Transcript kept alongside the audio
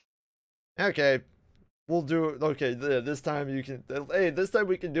Okay, we'll do it. Okay, this time you can. Hey, this time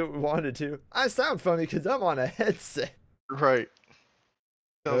we can do what we wanted to. I sound funny because I'm on a headset. Right.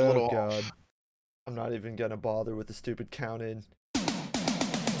 Sounds a Oh little God, off. I'm not even gonna bother with the stupid count in.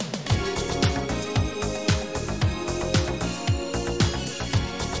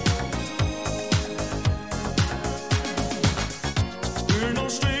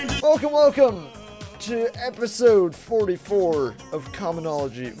 Welcome to episode 44 of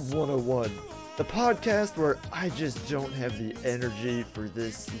Commonology 101, the podcast where I just don't have the energy for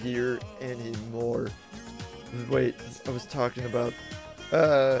this year anymore. Wait, I was talking about...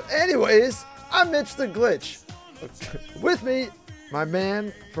 anyways, I'm Mitch the Glitch. With me, my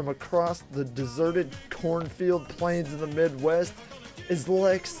man from across the deserted cornfield plains in the Midwest is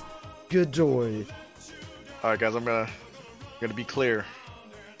Lex Godoy. All right, guys, I'm gonna be clear.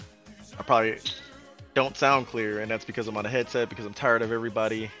 I probably don't sound clear, and that's because I'm on a headset because I'm tired of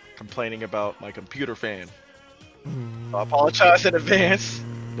everybody complaining about my computer fan. So I apologize in advance,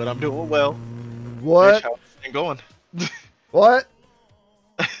 but I'm doing well. What? Mitch, how's it going? What?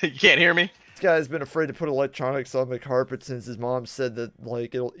 You can't hear me? This guy's been afraid to put electronics on the carpet since his mom said that,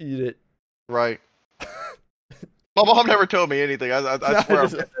 like, it'll eat it. Right. My mom never told me anything. I swear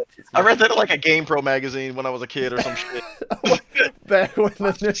I read that in like a GamePro magazine when I was a kid or some shit. Back when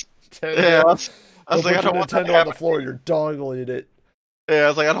the Nintendo, Yeah, I was like, I don't want that to Nintendo on the happen. floor, your dog will eat it. Yeah, I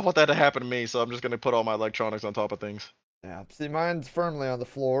was like, I don't want that to happen to me, so I'm just gonna put all my electronics on top of things. Yeah, see, mine's firmly on the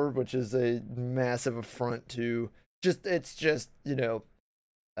floor, which is a massive affront to it's just, you know,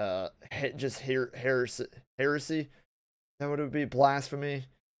 heresy. Heresy? That would be blasphemy.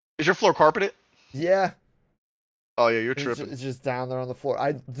 Is your floor carpeted? Yeah. Oh yeah, you're It's tripping. just down there on the floor.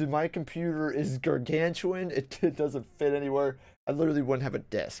 My computer is gargantuan. It doesn't fit anywhere. I literally wouldn't have a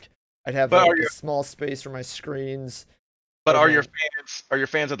desk. I'd have But like a small space for my screens. But and are your then-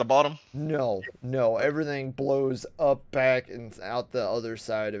 fans at the bottom? No, everything blows up, back, and out the other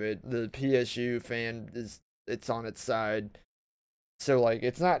side of it. The PSU fan it's on its side. So like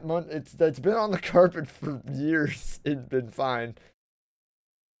it's been on the carpet for years. It's been fine.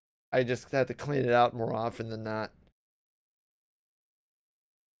 I just have to clean it out more often than not.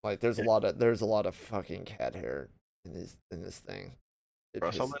 Like there's a lot of fucking cat hair in this thing.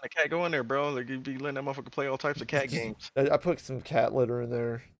 Bro, so I'm letting the cat go in there, bro. Like you be letting that motherfucker play all types of cat games. I put some cat litter in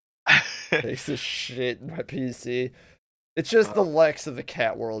there. Takes this shit in my PC. It's just the Lex of the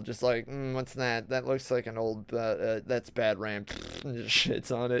cat world. Just like, what's that? That looks like an old, that's bad RAM. Just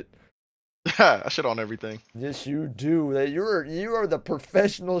shits on it. I shit on everything. Yes, you do. You are the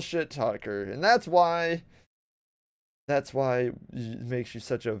professional shit talker, and that's why it makes you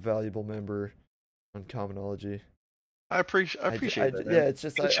such a valuable member on Commonology. I appreciate that. Man. Yeah, it's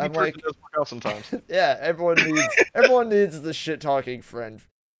just I'm like, does work out sometimes. yeah, everyone needs the shit talking friend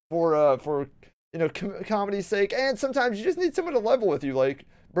for you know comedy's sake, and sometimes you just need someone to level with you. Like,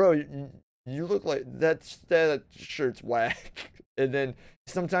 bro, you look like that shirt's whack, and then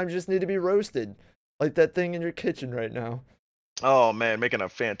sometimes you just need to be roasted, like that thing in your kitchen right now. Oh man, making a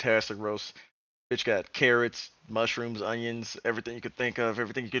fantastic roast. Bitch got carrots, mushrooms, onions, everything you could think of,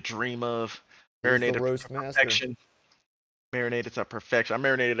 everything you could dream of. He's the Marinated roast to master. perfection. Marinated to perfection. I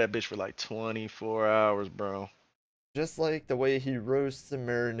marinated that bitch for like 24 hours, bro. Just like the way he roasts and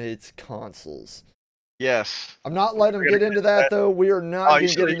marinates consoles. Yes. I'm not letting him get into that though. We are not Oh, going you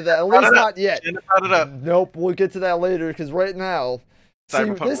to should- get into that. At brought least it up. not yet. Shouldn't have brought it up. Nope, we'll get to that later because right now, see,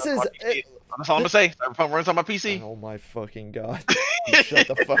 Cyberpunk this is. runs on my PC. That's all I'm gonna say. Cyberpunk runs on my PC. Oh my fucking god! You shut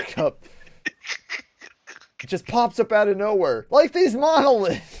the fuck up. It just pops up out of nowhere, like these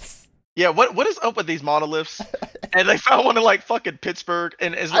monoliths. Yeah, what is up with these monoliths? And they found one in like fucking Pittsburgh,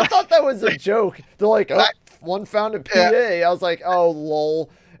 and it's I like, thought that was a joke. They're like, oh, Like- one found in PA. I was like, oh lol.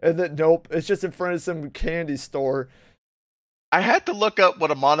 And then nope, it's just in front of some candy store. I had to look up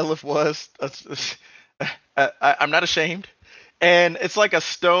what a monolith was. I'm not ashamed. And it's like a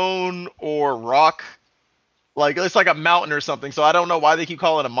stone or rock, like it's like a mountain or something. So I don't know why they keep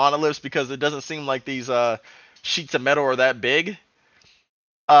calling it monoliths because it doesn't seem like these sheets of metal are that big.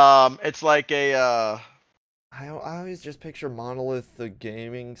 It's like a I always just picture Monolith the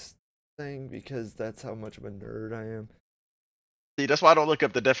gaming thing because that's how much of a nerd I am. see, that's why I don't look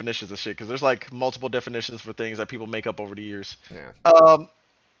up the definitions of shit because there's like multiple definitions for things that people make up over the years. Yeah. But, like,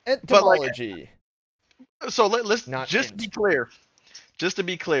 Etymology. So let's Not just int. be clear. Just to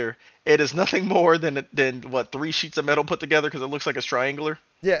be clear, it is nothing more than what 3 sheets of metal put together because it looks like it's triangular.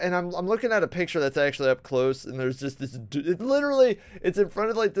 Yeah, and I'm looking at a picture that's actually up close, and there's just this. It's in front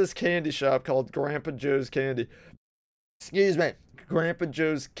of like this candy shop called Grandpa Joe's Candy. Excuse me, Grandpa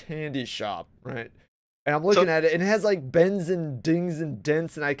Joe's Candy Shop, right? And I'm looking at it, and it has like bends and dings and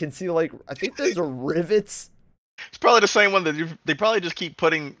dents, and I can see like I think those are rivets. It's probably the same one that they probably just keep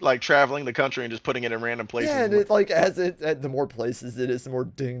putting like traveling the country and just putting it in random places. Yeah, and it like the more places it is, the more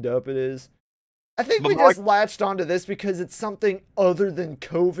dinged up it is. I think But we Mark- just latched onto this because it's something other than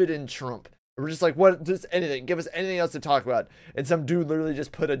COVID and Trump. We're just like, what? Just anything. Give us anything else to talk about. And some dude literally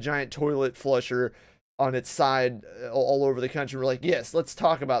just put a giant toilet flusher on its side all over the country. We're like, yes, let's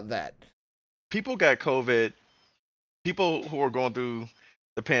talk about that. People got COVID. People who are going through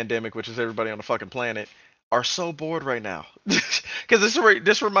the pandemic, which is everybody on the fucking planet, are so bored right now. Because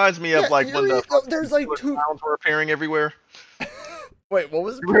this reminds me of like when there's like two clowns were appearing everywhere. Wait, what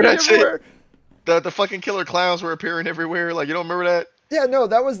was it? Remember that shit? The fucking killer clowns were appearing everywhere. Like, you don't remember that? Yeah, no,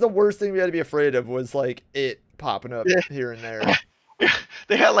 that was the worst thing we had to be afraid of, was like it popping up here and there.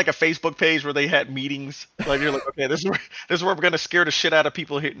 They had like a Facebook page where they had meetings. Like, you're like, okay, this is where we're gonna scare the shit out of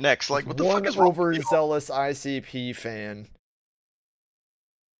people here next. Like, what the fuck is wrong with you? overzealous ICP fan.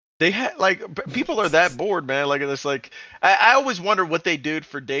 They had like people are that bored, man. Like, it's like I always wonder what they do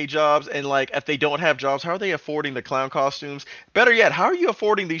for day jobs, and like if they don't have jobs, how are they affording the clown costumes? Better yet, how are you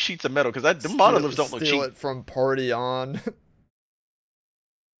affording these sheets of metal? Because the monoliths don't look cheap. Steal it from Party On.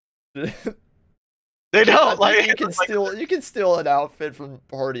 They don't. Like, you can steal. You can steal an outfit from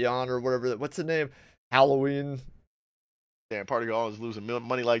Party On or whatever. What's the name? Halloween. Damn, Party On is losing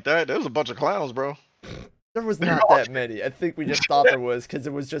money like that. There was a bunch of clowns, bro. There was not that many. I think we just thought there was because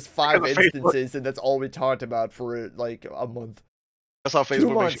it was just 5 instances, and that's all we talked about for like a month. That's how Facebook.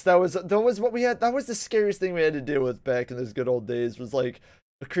 2 months. That was what we had. That was the scariest thing we had to deal with back in those good old days. Was like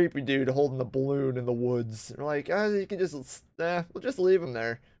a creepy dude holding the balloon in the woods. We're like, you can just, we'll just leave him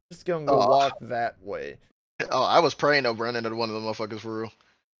there. Just go walk that way. Oh, I was praying to run into one of the motherfuckers for real.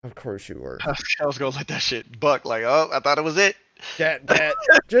 Of course you were. I was gonna let that shit buck. Like, oh, I thought it was it. That.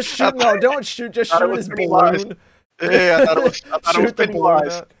 Just shoot. No, don't shoot. Just shoot his balloon. Yeah, I thought it was. Shoot the balloon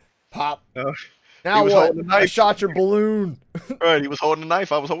out. Pop. Now what? I shot your balloon. Right, he was holding a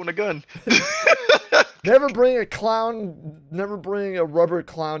knife. I was holding a gun. Never bring a rubber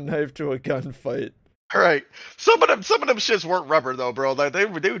clown knife to a gunfight. All right, some of them shits weren't rubber though, bro. Like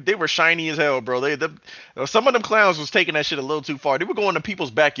they were shiny as hell, bro. Some of them clowns was taking that shit a little too far. They were going to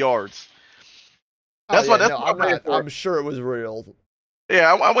people's backyards. I'm sure it was real.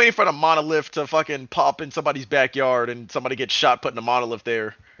 Yeah, I'm waiting for the monolith to fucking pop in somebody's backyard and somebody gets shot putting the monolith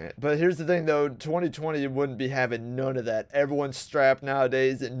there. But here's the thing, though. 2020 wouldn't be having none of that. Everyone's strapped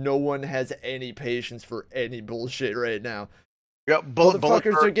nowadays, and no one has any patience for any bullshit right now. Yep,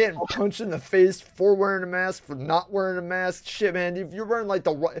 motherfuckers are getting punched in the face for wearing a mask, for not wearing a mask. Shit, man, if you're wearing like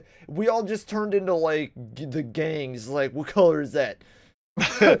we all just turned into like the gangs. Like, what color is that?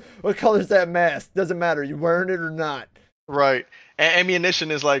 What color is that mask? Doesn't matter. You wearing it or not. Right. And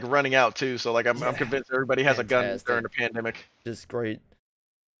ammunition is like running out too. So like I'm convinced everybody has a gun during the pandemic. Just great.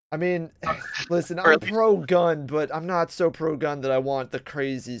 I mean, listen, I'm pro gun, but I'm not so pro gun that I want the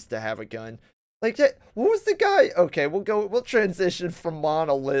crazies to have a gun. Like, what was the guy? Okay, we'll transition from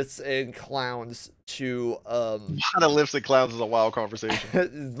monoliths and clowns to monoliths and clowns is a wild conversation.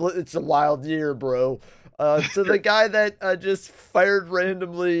 It's a wild year, bro. So the guy that just fired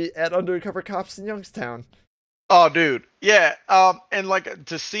randomly at undercover cops in Youngstown. Oh, dude, yeah. And like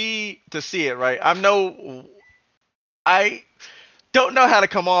to see it, right? I don't know how to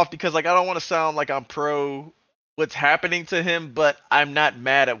come off because like I don't want to sound like I'm pro what's happening to him, but I'm not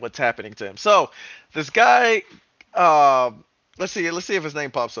mad at what's happening to him. So this guy, let's see if his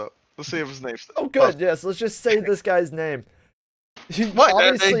name pops up. Let's see if his name's. Oh, good. Yes, let's just say this guy's name. He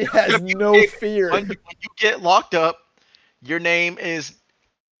obviously has no fear. When you get locked up, your name is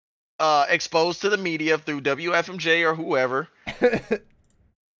exposed to the media through WFMJ or whoever.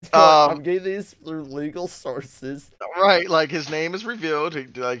 I'm getting these through legal sources. Right, like his name is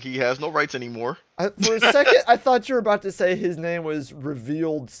revealed. Like he has no rights anymore. For a second, I thought you were about to say his name was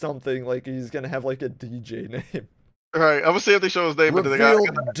revealed something, like he's gonna have like a DJ name. Right, I'm gonna see if they show his name.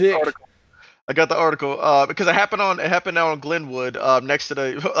 Revealed Dick. I got the article because it happened out on Glenwood, next to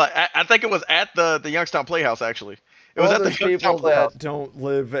the. I think it was at the Youngstown Playhouse actually. It was at the people that don't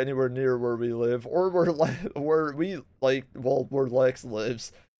live anywhere near where we live, or where Lex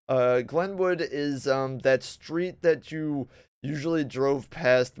lives. Glenwood is that street that you usually drove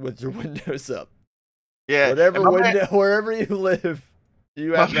past with your windows up. Yeah. Wherever you live,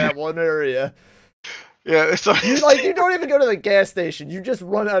 you have that one area. Yeah, so you don't even go to the gas station. You just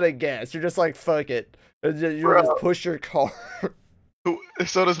run out of gas. You're just like, fuck it. You just push your car.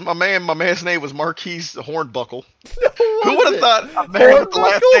 So does my man's name was Marquise Hornbuckle. No, who would have thought a man with the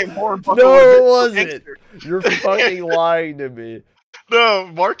last name Hornbuckle? No, it wasn't. You're fucking lying to me. No,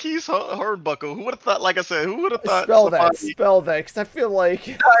 Marquise Hornbuckle. Who would have thought? Like I said, who would have thought somebody? Spell that, because I feel like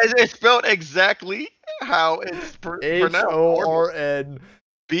It's spelled exactly how it's H pronounced. O R N. Buckle.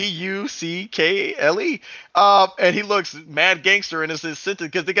 And he looks mad gangster in his sentence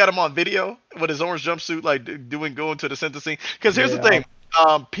because they got him on video with his orange jumpsuit, like going to the sentencing. Because here's the thing,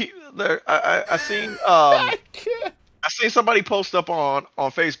 I seen I seen somebody post up on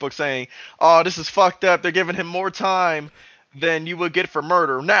Facebook saying, "Oh, this is fucked up. They're giving him more time than you would get for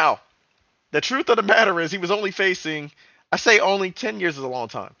murder." Now, the truth of the matter is, he was only facing, I say only 10 years is a long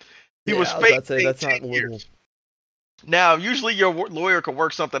time. He was facing that's 10 not years. Now, usually your lawyer could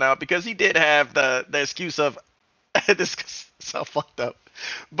work something out because he did have the excuse of this is so fucked up.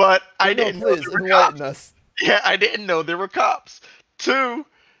 But I didn't know there were cops. Us. Yeah, I didn't know there were cops. 2,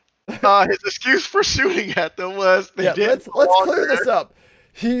 his excuse for shooting at them was let's clear this up.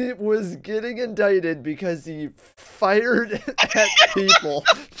 He was getting indicted because he fired at people,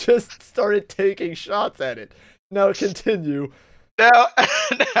 just started taking shots at it. Now continue. Now,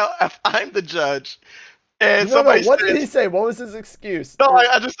 if I'm the judge. And what did he say? What was his excuse? No,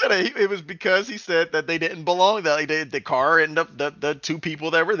 I just said it was because he said that they didn't belong there. The car and the 2 people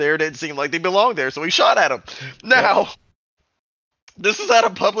that were there didn't seem like they belonged there, so he shot at them. Now, this is at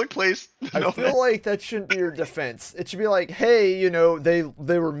a public place. I feel like that shouldn't be your defense. It should be like, hey, they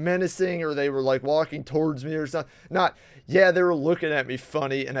were menacing or they were like walking towards me or something. Not, yeah, they were looking at me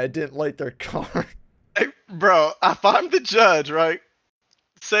funny and I didn't like their car. Hey, bro, if I'm the judge, right?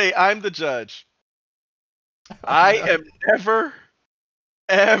 Say I'm the judge. I am never,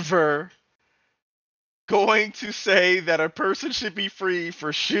 ever going to say that a person should be free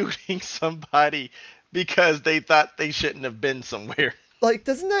for shooting somebody because they thought they shouldn't have been somewhere. Like,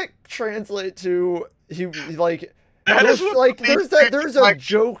 doesn't that translate to like? There's a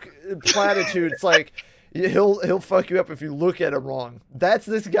joke platitude. It's like he'll fuck you up if you look at him wrong. That's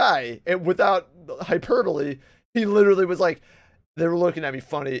this guy, and without hyperbole, he literally was like, they were looking at me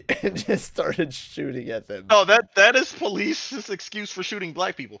funny and just started shooting at them. No, that is police's excuse for shooting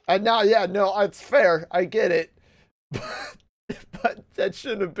black people. And now, it's fair. I get it, but that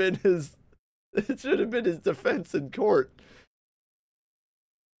shouldn't have been his. It should have been his defense in court.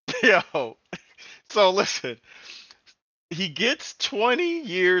 Yo, so listen, he gets 20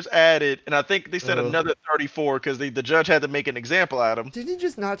 years added, and I think they said another 34 because the judge had to make an example out of him. Did he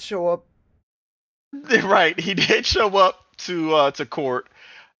just not show up? Right, he did show up to court.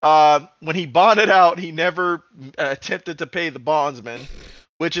 When he bonded out, he never attempted to pay the bondsman,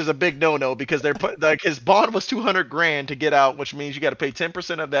 which is a big no-no because they're his bond was $200,000 to get out, which means you got to pay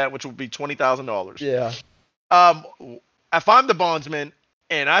 10% of that, which would be $20,000. Yeah. If I'm the bondsman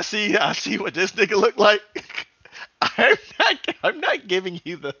and I see what this nigga look like, I'm not giving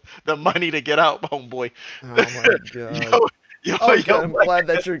you the money to get out, homeboy. Oh my god. I'm glad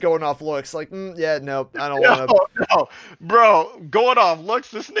that you're going off looks. Like, no, I don't want to. No, bro, going off looks.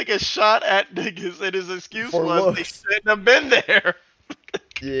 This nigga shot at niggas, and his excuse was he shouldn't have been there.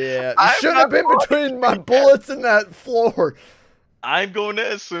 Yeah, you shouldn't have been between my bullets and that floor. I'm going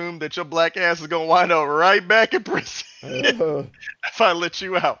to assume that your black ass is going to wind up right back in prison if I let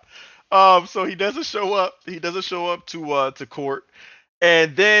you out. So he doesn't show up. He doesn't show up to court,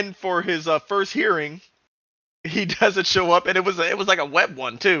 and then for his first hearing. He doesn't show up, and it was like a wet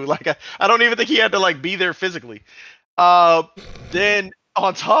one too. Like I don't even think he had to like be there physically. Then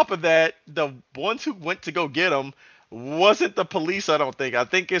on top of that, the ones who went to go get him wasn't the police. I don't think. I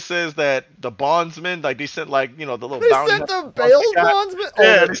think it says that the bondsman, like they sent like the little bounty. They sent the bail bondsman.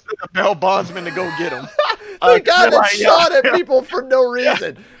 Yeah, they sent the bail bondsman to go get him. The guy that shot at people for no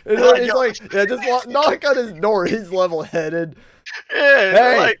reason. Yeah. He's like, just knock on his door. He's level-headed. Yeah,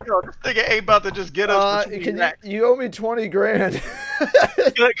 hey. Like, this nigga ain't about to just get us. You owe me $20,000.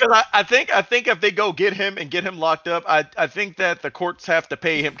 Because I think if they go get him and get him locked up, I think that the courts have to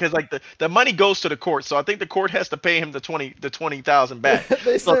pay him because like the money goes to the court, so I think the court has to pay him the 20,000 back.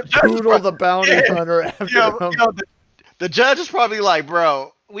 They sent Poodle the bounty hunter after him. The judge is probably like,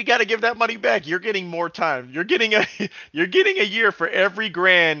 bro, we got to give that money back. You're getting more time. You're getting a year for every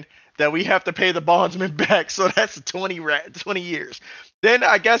grand that we have to pay the bondsman back, so that's 20 years. Then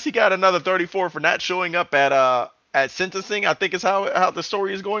I guess he got another 34 for not showing up at sentencing. I think is how the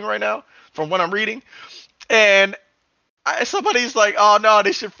story is going right now, from what I'm reading. And somebody's like, "Oh no,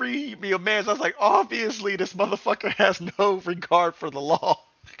 they should free me a man." So I was like, obviously this motherfucker has no regard for the law.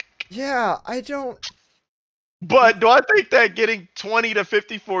 Yeah, I don't. But do I think that getting 20 to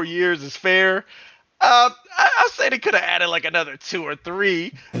 54 years is fair? I say they could have added like another 2 or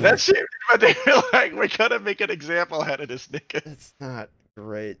 3. That shit, but they feel like we're gonna make an example out of this nigga. It's not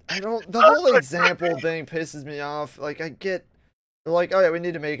great. The whole example thing pisses me off. Like, I get They're like, oh yeah, we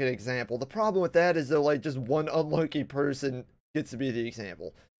need to make an example. The problem with that is that like just one unlucky person gets to be the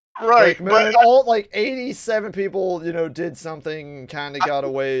example. Right, Like, but man, all like 87 people, did something, kind of got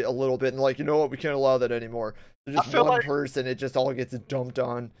away a little bit, and like, you know what, we can't allow that anymore. So I just feel one like person, it just all gets dumped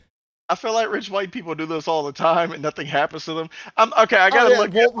on. I feel like rich white people do this all the time and nothing happens to them. I'm okay. I Oh gotta yeah,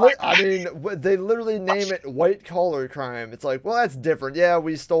 look well, at like I mean, they literally name it white collar crime. It's like, well, that's different. Yeah,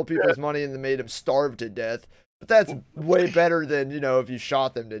 we stole people's money and then made them starve to death, but that's way better than if you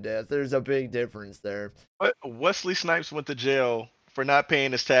shot them to death. There's a big difference there. But Wesley Snipes went to jail for not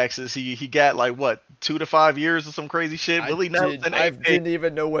paying his taxes. He got like what 2 to 5 years or some crazy shit. Willie Nelson, I AK, didn't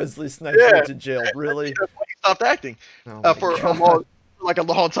even know Wesley Snipes yeah, went to jail. Really? that's why he stopped acting Oh my for god. a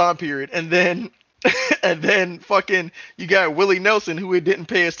long time period, and then and then fucking you got Willie Nelson who didn't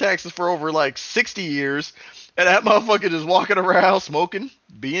pay his taxes for over like 60 years, and that motherfucker just walking around smoking,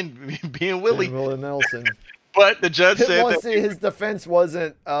 being Willie. And Willie Nelson. But the judge said Well, that see, his defense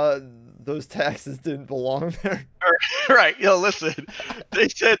wasn't those taxes didn't belong there. right. Yo, listen. They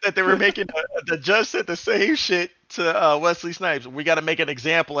said that they were making the judge said the same shit to Wesley Snipes. We got to make an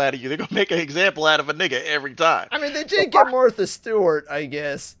example out of you. They're gonna make an example out of a nigga every time. I mean, they did get Martha Stewart, I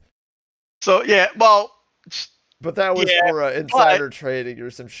guess, So yeah, well, but that was yeah, for insider trading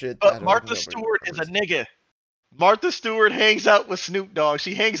or some shit. but Martha Stewart is a nigga. Martha Stewart hangs out with Snoop Dogg.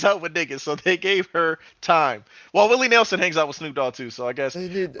 She hangs out with niggas, so they gave her time. Well, Willie Nelson hangs out with Snoop Dogg too, so I guess. They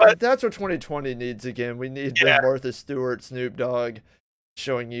need. But That's what 2020 needs again. We need yeah, the Martha Stewart, Snoop Dogg,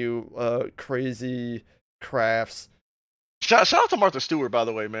 showing you crazy crafts. shout out to Martha Stewart, by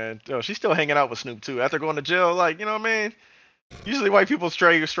the way, man. Yo, she's still hanging out with Snoop too after going to jail. Like, you know what I mean? Usually white people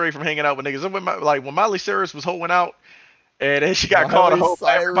stray from hanging out with niggas. And when Miley Cyrus was hoeing out, and then she got caught a hoe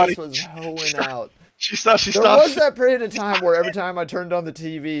by everybody. Cyrus was hoeing out. She stopped. There was that period of time where every time I turned on the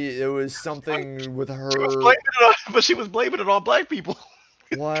TV, it was something with her. But she was blaming it on black people.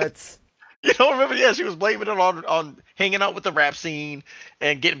 What? You don't remember? Yeah, she was blaming it on hanging out with the rap scene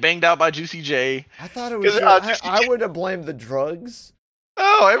and getting banged out by Juicy J. I thought it was. I would have blamed the drugs.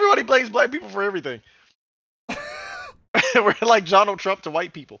 Oh, everybody blames black people for everything. We're like Donald Trump to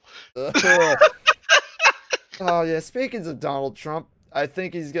white people. Oh yeah. Speaking of Donald Trump, I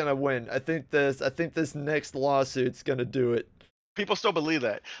think he's gonna win. I think this next lawsuit's gonna do it. People still believe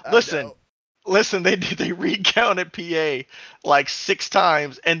that. Listen, they recounted PA like 6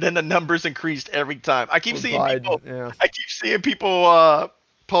 times, and then the numbers increased every time. I keep seeing people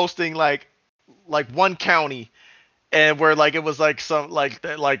posting like one county, and where like it was like some like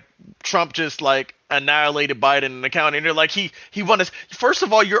Trump just like annihilated Biden in the county, and they're like he won us. First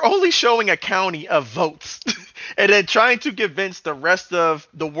of all, you're only showing a county of votes, and then trying to convince the rest of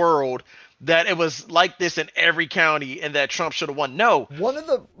the world that it was like this in every county and that Trump should have won. No. One of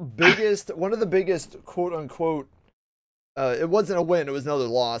the biggest quote unquote it wasn't a win, it was another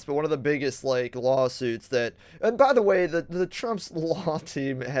loss, but one of the biggest like lawsuits that, and by the way, the Trump's law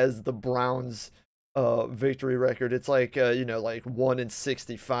team has the Browns victory record. It's like like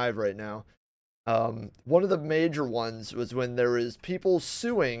 1-65 right now. One of the major ones was when there was people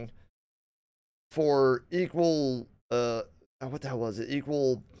suing for equal what the hell was it?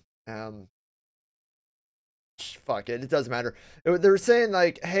 Equal fuck it doesn't matter. They were saying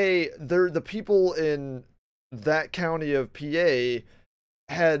like, hey, the people in that county of PA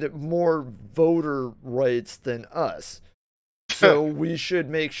had more voter rights than us, so we should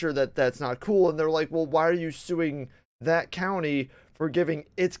make sure that that's not cool. And they're like, well, why are you suing that county for giving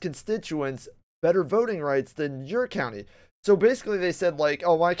its constituents better voting rights than your county? So basically they said like,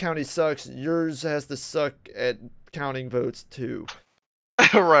 oh, my county sucks, yours has to suck at counting votes too.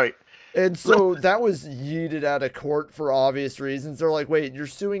 Right. And so that was yeeted out of court for obvious reasons. They're like, wait, you're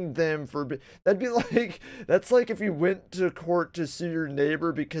suing them for... That'd be like... That's like if you went to court to sue your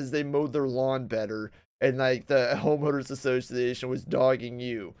neighbor because they mowed their lawn better, and like the homeowners association was dogging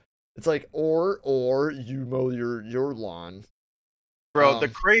you. It's like, or you mow your lawn. Bro, the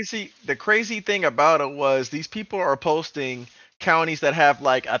crazy thing about it was these people are posting counties that have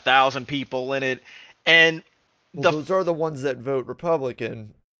like 1,000 people in it, and those are the ones that vote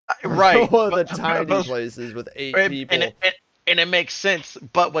Republican. Right. The tiny places with 8 people. And it makes sense,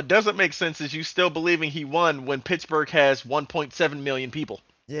 but what doesn't make sense is you still believing he won when Pittsburgh has 1.7 million people.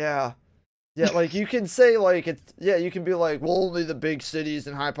 Yeah. Yeah, like you can say like you can be like, well, only the big cities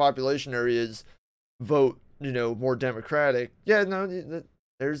and high population areas vote, more Democratic. Yeah, no,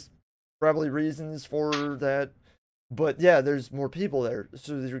 there's probably reasons for that. But yeah, there's more people there,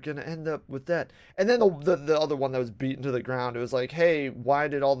 so you're gonna end up with that. And then the other one that was beaten to the ground, it was like, hey, why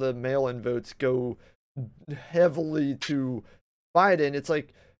did all the mail-in votes go heavily to Biden? It's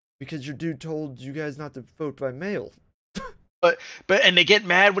like, because your dude told you guys not to vote by mail. but and they get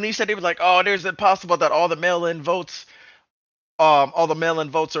mad when he said, he was like, oh, there's impossible that all the mail-in votes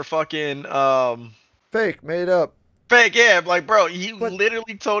are fucking Fake, made up. fake. Yeah, I'm like, bro, he But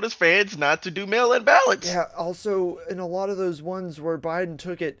literally told his fans not to do mail-in ballots. yeah, also in a lot of those ones where Biden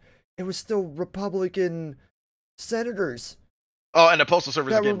took it, it was still Republican senators Oh, and the postal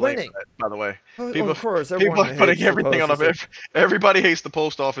service is that were getting blamed winning. for that, by the way. Oh, People of course, people everyone are putting hates the everything on postal them. service. Everybody hates the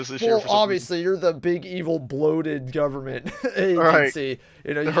post office this year Well, for some reason. obviously, you're the big evil bloated government Right, agency.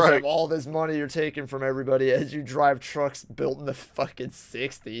 You know, you just right. have all this money you're taking from everybody as you drive trucks built in the fucking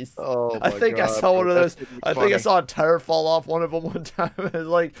 60s. Oh I my think I god, saw bro, one of that's those. gonna be I think I funny. saw a tire fall off one of them one time. It was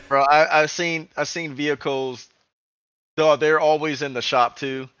like, Bro, I've seen vehicles. Though they're always in the shop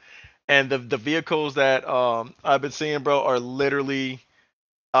too, and the vehicles that I've been seeing, bro, are literally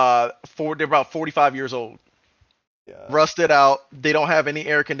they're about 45 years old, yeah. rusted out. They don't have any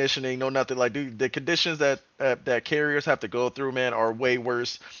air conditioning, no nothing. Like, dude, the conditions that carriers have to go through, man, are way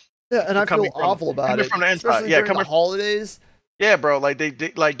worse Yeah, and I feel coming from awful about it, the inside. especially Yeah, during the coming. holidays. Yeah, bro. Like they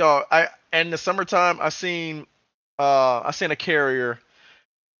like, dog. In the summertime, I seen a carrier.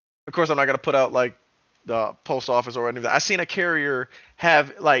 Of course, I'm not gonna put out like the post office or anything. I seen a carrier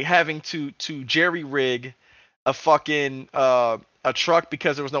having to jerry rig a fucking a truck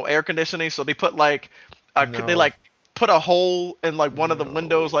because there was no air conditioning. So they put like they No, like put a hole in like one of the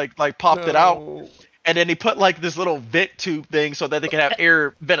windows, no, like popped it out, no. and then he put like this little vent tube thing so that they could have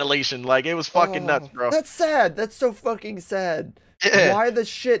air ventilation. Like, it was fucking nuts, Oh, bro. that's sad. That's so fucking sad. Yeah. Why the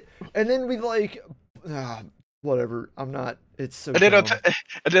shit? And then we like, ah, whatever. I'm not. It's so And then dumb.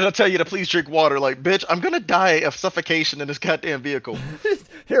 and then I'll tell you to please drink water. Like, bitch, I'm gonna die of suffocation in this goddamn vehicle.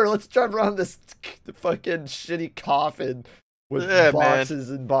 Here, let's drive around this fucking shitty coffin with Yeah, man. boxes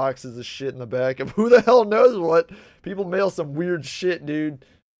and boxes of shit in the back of who the hell knows what. People mail some weird shit, dude.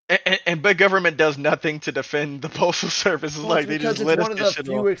 And big government does nothing to defend the postal service. It's Well, it's like they because just it's let us one of get the shit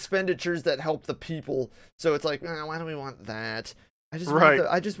few off. expenditures that help the people. So it's like, why do we want that? Right.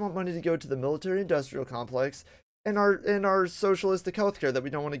 I just want money to go to the military industrial complex and our socialistic healthcare that we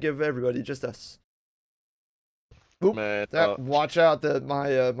don't want to give everybody, just us. Oop, Man. watch out that my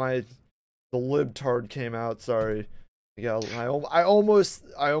the libtard came out. Sorry. Yeah, I almost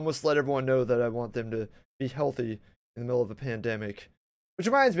let everyone know that I want them to be healthy in the middle of a pandemic. Which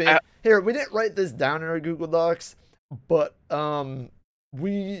reminds me, I- here, we didn't write this down in our Google Docs, but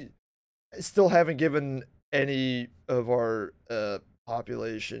we still haven't given any of our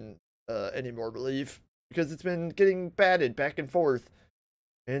population any more relief because it's been getting batted back and forth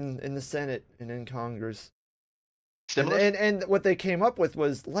in the Senate and in Congress. Stimulus? And what they came up with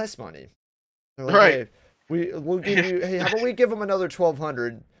was less money. They're like, Right. hey, we'll give you. Hey, how about we give them another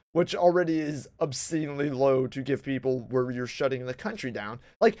 1,200, which already is obscenely low to give people where you're shutting the country down.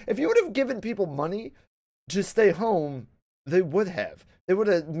 Like, if you would have given people money to stay home, they would have. They would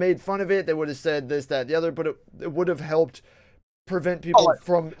have made fun of it. They would have said this, that, the other, but it would have helped prevent people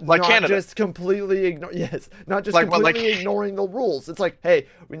from like not Canada. just completely not just Like what, like- completely ignoring the rules. It's like, hey,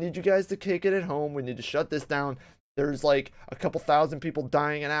 we need you guys to kick it at home. We need to shut this down. There's like a couple thousand people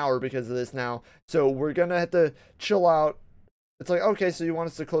dying an hour because of this now. So we're gonna have to chill out. It's like, okay, so you want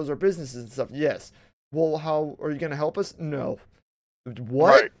us to close our businesses and stuff? Yes. Well, how are you gonna help us? No.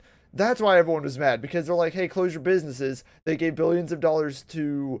 What? Right. That's why everyone was mad because they're like, hey, close your businesses. They gave billions of dollars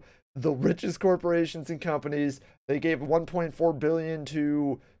to the richest corporations and companies. They gave 1.4 billion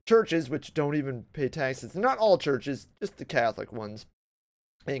to churches, which don't even pay taxes. Not all churches, just the Catholic ones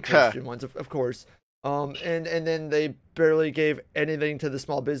and Christian ones, of course. And then they barely gave anything to the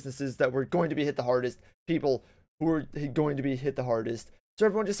small businesses that were going to be hit the hardest, people who were going to be hit the hardest. So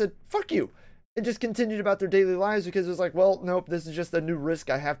everyone just said, fuck you, and just continued about their daily lives because it was like, well, nope, this is just a new risk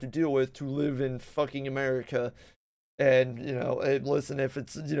I have to deal with to live in fucking America. And, listen, if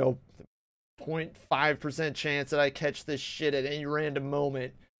it's, 0.5% chance that I catch this shit at any random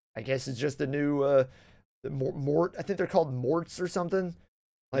moment, I guess it's just a new, mort, I think they're called morts or something.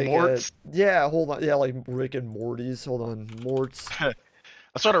 Like, Morts? yeah, hold on. Yeah, like Rick and Morty's. Hold on. Morts. I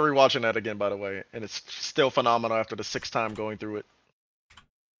started rewatching that again, by the way, and it's still phenomenal after the sixth time going through it.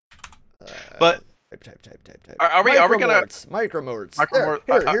 But Type. are we gonna Micromorts.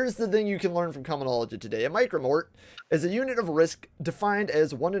 Micromort? Here's the thing you can learn from Commonology today. A micromort is a unit of risk defined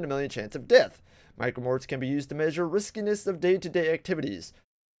as 1 in a million chance of death. Micromorts can be used to measure riskiness of day-to-day activities.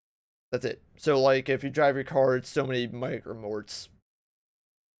 That's it. So, like, if you drive your car, it's so many micromorts.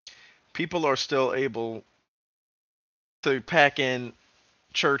 People are still able to pack in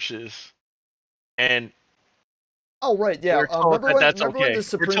churches, and Oh, right, yeah. we're told that that's remember when okay. the We're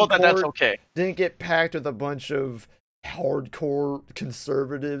Supreme told that that's Court okay. didn't get packed with a bunch of hardcore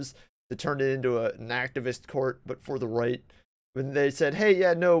conservatives to turn it into an activist court, but for the right? when they said, hey,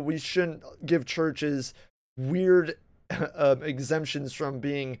 yeah, no, we shouldn't give churches weird exemptions from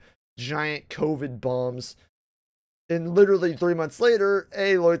being giant COVID bombs. And literally 3 months later,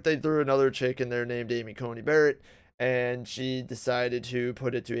 hey, look, they threw another chick in there named Amy Coney Barrett, and she decided to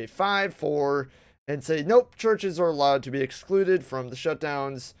put it to a 5-4 and say, nope, churches are allowed to be excluded from the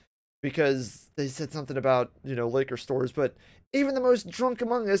shutdowns because they said something about, liquor stores. But even the most drunk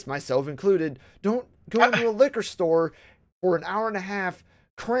among us, myself included, don't go into a liquor store for an hour and a half,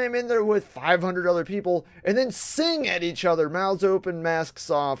 cram in there with 500 other people, and then sing at each other, mouths open, masks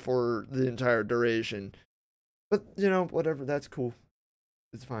off for the entire duration. But, whatever, that's cool.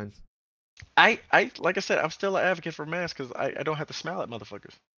 It's fine. I like I said, I'm still an advocate for masks because I don't have to smile at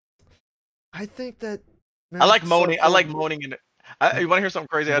motherfuckers. I think that I like moaning. I like moaning in it. You want to hear something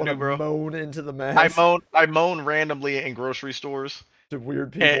crazy I do, bro? Moan into the mask. I moan randomly in grocery stores to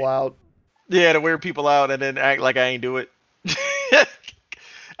weird people out. Yeah, to weird people out, and then act like I ain't do it.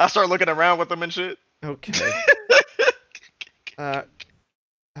 I start looking around with them and shit. Okay.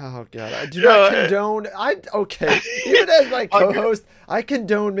 Oh god, I do not condone. Even as my co-host, I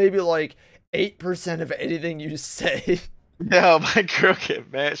condone maybe like 8% of anything you say. No, my girl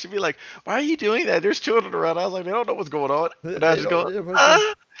get mad. She'd be like, "Why are you doing that? There's children around." I was like, "They don't know what's going on." And I just go,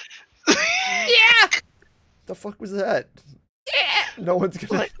 "Yeah." The fuck was that? Yeah. No one's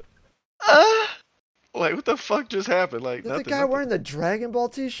gonna. Like, what the fuck just happened? Like, the guy wearing the Dragon Ball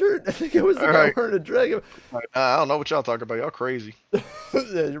T-shirt? I think it was the guy wearing a Dragon. I don't know what y'all talking about. Y'all crazy. Yeah,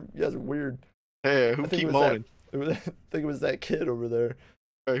 you guys are weird. Yeah, who keep moaning? I think it was that kid over there.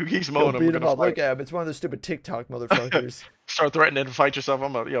 Hey, who keeps moaning? Beat him up. Look at him. It's one of those stupid TikTok motherfuckers. Start threatening to fight yourself.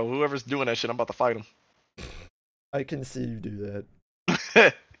 I'm like, whoever's doing that shit, I'm about to fight him. I can see you do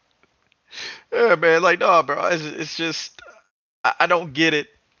that. Yeah, man. Like, no, bro. It's just, I don't get it.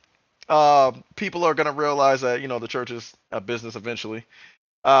 People are gonna realize that the church is a business eventually.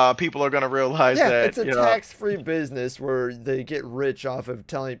 People are gonna realize that it's a tax-free business where they get rich off of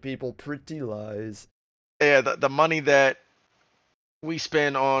telling people pretty lies. Yeah, the money that we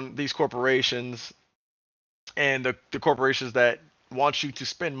spend on these corporations and the corporations that want you to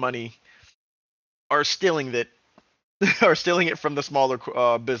spend money are stealing it. Are stealing it from the smaller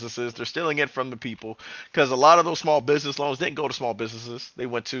businesses. They're stealing it from the people because a lot of those small business loans didn't go to small businesses. They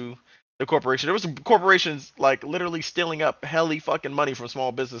went to the corporation. There was some corporations like literally stealing up helly fucking money from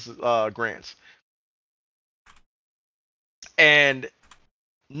small business grants, and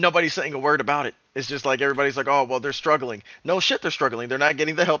nobody's saying a word about it. It's just like everybody's like, oh well, they're struggling. No shit, they're struggling. They're not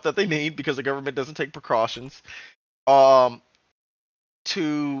getting the help that they need because the government doesn't take precautions.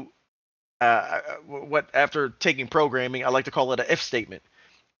 After taking programming, I like to call it a if statement.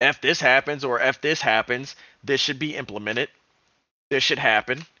 If this happens or if this happens, this should be implemented. This should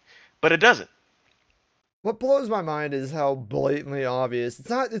happen. But it doesn't. What blows my mind is how blatantly obvious.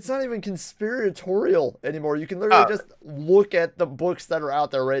 It's not even conspiratorial anymore. You can literally just look at the books that are out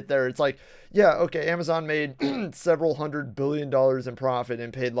there right there. It's like, yeah, okay, Amazon made several $100 billion in profit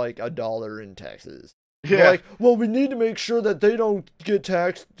and paid like $1 in taxes. Yeah. They're like, well, we need to make sure that they don't get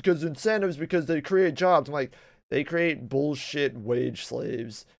taxed because incentives because they create jobs. I'm like, they create bullshit wage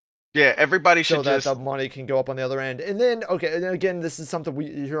slaves. Yeah, everybody should so that the money can go up on the other end. And then, okay, and again, this is something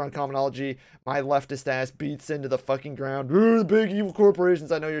we hear on Commonology. My leftist ass beats into the fucking ground. The big evil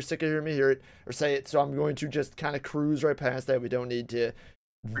corporations. I know you're sick of hearing me hear it or say it, so I'm going to just kind of cruise right past that. We don't need to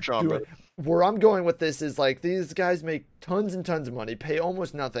do it. Where I'm going with this is like these guys make tons and tons of money, pay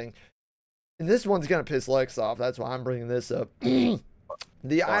almost nothing. And this one's going to piss Lex off. That's why I'm bringing this up. The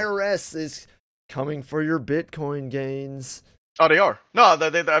IRS is coming for your Bitcoin gains. Oh, they are. No,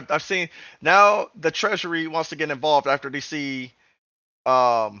 I've seen. Now the Treasury wants to get involved after they see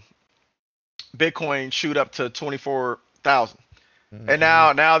Bitcoin shoot up to 24,000. Mm-hmm. And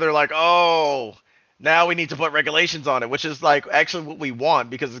now they're like, oh, now we need to put regulations on it, which is like actually what we want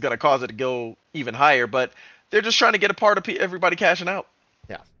because it's going to cause it to go even higher. But they're just trying to get a part of everybody cashing out.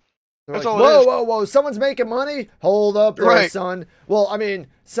 Yeah. Like, whoa, someone's making money? Hold up there, son. Well, I mean,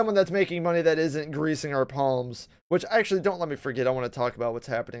 someone that's making money that isn't greasing our palms, which actually, don't let me forget, I want to talk about what's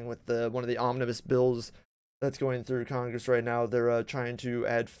happening with one of the omnibus bills that's going through Congress right now. They're trying to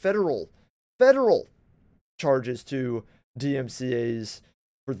add federal charges to DMCAs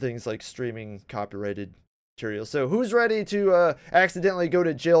for things like streaming copyrighted material. So who's ready to accidentally go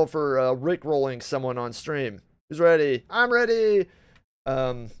to jail for rickrolling someone on stream? Who's ready? I'm ready.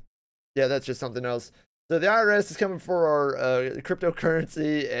 Yeah, that's just something else. So the IRS is coming for our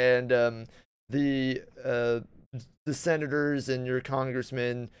cryptocurrency, and the senators and your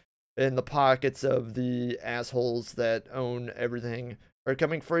congressmen in the pockets of the assholes that own everything are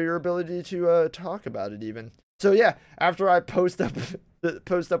coming for your ability to talk about it even. So yeah, after I post up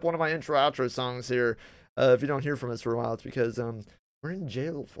one of my intro outro songs here, if you don't hear from us for a while, it's because we're in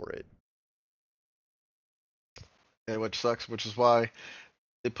jail for it. Yeah, which sucks, which is why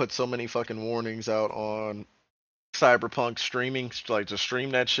they put so many fucking warnings out on Cyberpunk streaming, like to stream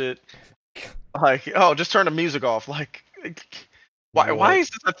that shit. Like, oh, just turn the music off. Like, why is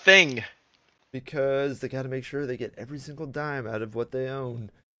this a thing? Because they got to make sure they get every single dime out of what they own.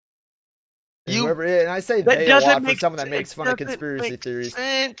 And You whoever, and I say they a lot for someone that makes fun of conspiracy theories.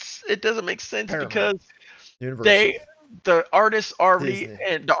 It doesn't make sense Paramount. because Universal. the artists already, Disney.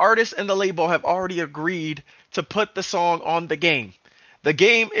 and the artist and the label have already agreed to put the song on the game. The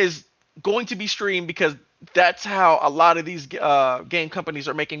game is going to be streamed because that's how a lot of these game companies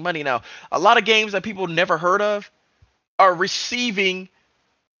are making money now. A lot of games that people never heard of are receiving,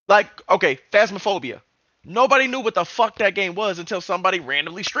 like, okay, Phasmophobia. Nobody knew what the fuck that game was until somebody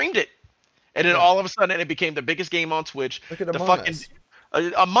randomly streamed it. And then all of a sudden it became the biggest game on Twitch. Look at Among Us.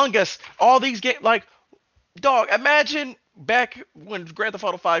 Among Us, all these games, like, dog, imagine back when Grand Theft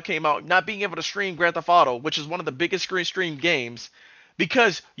Auto 5 came out, not being able to stream Grand Theft Auto, which is one of the biggest streamed games,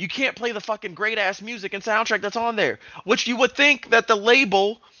 because you can't play the fucking great ass music and soundtrack that's on there. Which you would think that the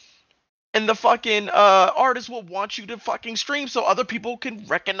label and the fucking artist will want you to fucking stream so other people can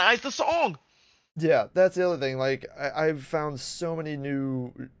recognize the song. Yeah, that's the other thing. Like, I've found so many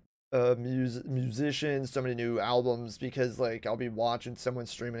new musicians, so many new albums, because like I'll be watching someone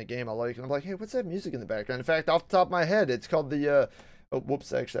streaming a game I like, and I'm like, hey, what's that music in the background? In fact, off the top of my head, it's called the oh,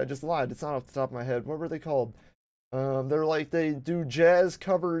 whoops, actually I just lied, it's not off the top of my head. What were they called? They're like, they do jazz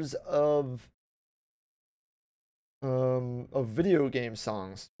covers of video game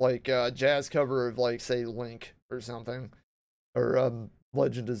songs, like jazz cover of, like, say Link or something, or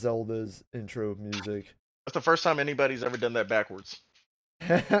Legend of Zelda's intro music. That's the first time anybody's ever done that backwards.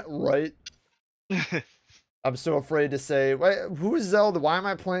 Right. I'm so afraid to say, wait, who is Zelda? Why am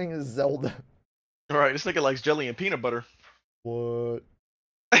I playing as Zelda? All right, this nigga likes jelly and peanut butter. What?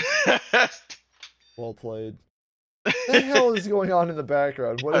 Well played. What the hell is going on in the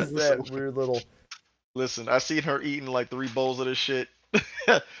background? What is that weird little... Listen, I seen her eating like 3 bowls of this shit.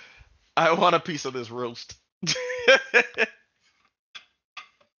 I want a piece of this roast.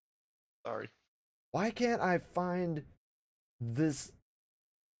 Sorry. Why can't I find this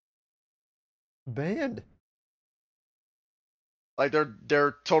band? Like,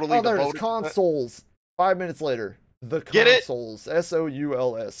 they're totally Oh, there it is. devoted. Consoles. 5 minutes later. The Get it? Consoles.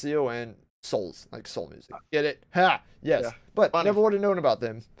 SOULS. Souls. Like soul music. Get it? Ha! Yes. Yeah, But funny. never would have known about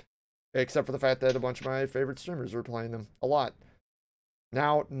them. Except for the fact that a bunch of my favorite streamers were playing them a lot.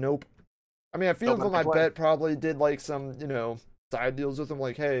 Now, nope. I mean, a few of them, I bet, probably did like some, you know, side deals with them.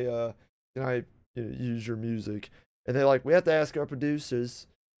 Like, hey, can I use your music? And they're like, we have to ask our producers.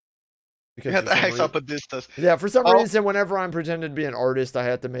 You have to ask our producers. Yeah, for some reason, whenever I'm pretending to be an artist, I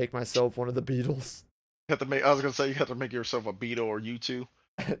have to make myself one of the Beatles. You have to make. I was gonna say you have to make yourself a Beatle or U2.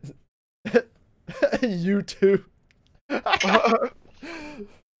 U2.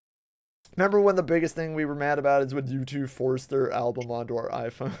 Remember when the biggest thing we were mad about is when U2 forced their album onto our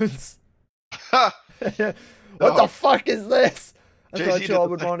iPhones? What the fuck is this? I thought y'all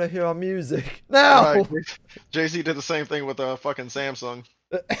would want to hear our music. No! Right. Jay-Z did the same thing with fucking Samsung.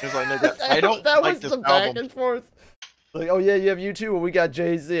 He's like, nigga, I don't that like was this the album. back and forth. Like, oh yeah, you have U2, well, we got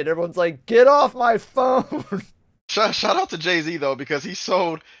Jay-Z, and everyone's like, get off my phone! Shout out to Jay-Z though, because he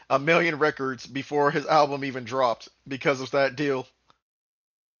sold 1 million records before his album even dropped because of that deal.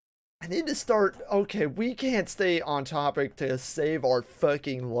 I need to start. Okay, we can't stay on topic to save our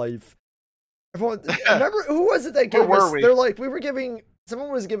fucking life. Everyone, remember who was it that gave us? They're like,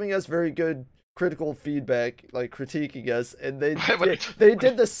 someone was giving us very good critical feedback, like critiquing us, and they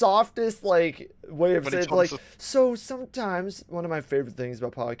did the softest like way of saying, like, so sometimes one of my favorite things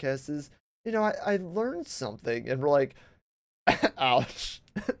about podcasts is, you know, I learned something, and we're like, ouch.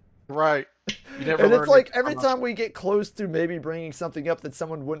 Right. You never and it's like every time we get close to maybe bringing something up that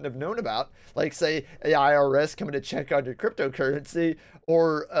someone wouldn't have known about, like say the IRS coming to check on your cryptocurrency,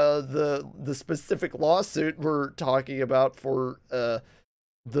 or the specific lawsuit we're talking about for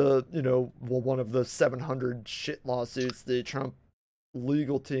one of the 700 shit lawsuits the Trump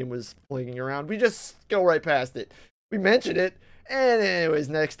legal team was flinging around, we just go right past it. We mention it, and anyways,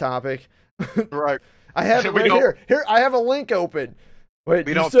 next topic. Right. I have it right here. Here, I have a link open. Wait,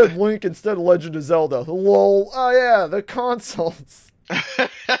 you said Link instead of Legend of Zelda. Lol. Oh yeah, the consoles. Like,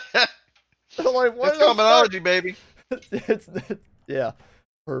 what? It's terminology, baby. Yeah,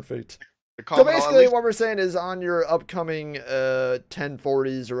 perfect. So basically, what we're saying is on your upcoming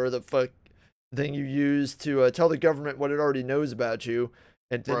 1040s or the fuck thing you use to tell the government what it already knows about you,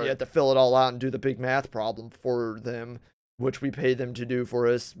 and then you Right. have to fill it all out and do the big math problem for them, which we pay them to do for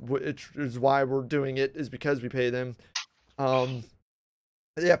us. Which is why we're doing it, is because we pay them. Um,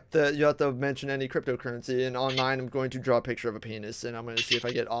 yep, you have to mention any cryptocurrency, and on mine, I'm going to draw a picture of a penis, and I'm going to see if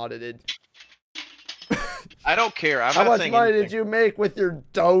I get audited. I don't care. I'm How not much saying money anything. did you make with your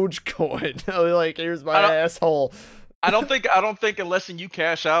Dogecoin? Like, here's my I don't- asshole. I don't think unless you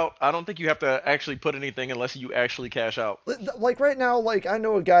cash out, I don't think you have to actually put anything unless you actually cash out. Like right now, like I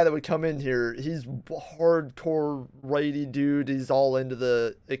know a guy that would come in here. He's hardcore righty dude. He's all into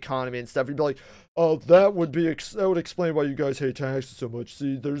the economy and stuff. He'd be like, "Oh, that would explain why you guys hate taxes so much.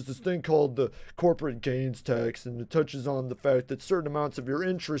 See, there's this thing called the corporate gains tax, and it touches on the fact that certain amounts of your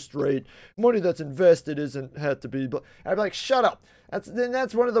interest rate, money that's invested, isn't had to be." But I'd be like, "Shut up."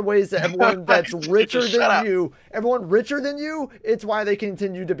 That's one of the ways that everyone that's richer Just shut up. than you, everyone richer than you, it's why they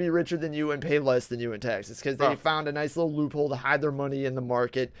continue to be richer than you and pay less than you in taxes, because they Bro. found a nice little loophole to hide their money in the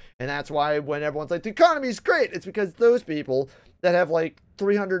market. And that's why when everyone's like, the economy's great, it's because those people that have like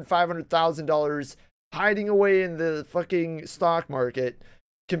 $300,000-$500,000 hiding away in the fucking stock market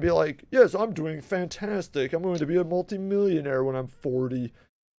can be like, yes, I'm doing fantastic. I'm going to be a multimillionaire when I'm 40.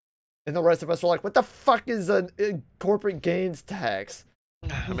 And the rest of us are like, what the fuck is a corporate gains tax?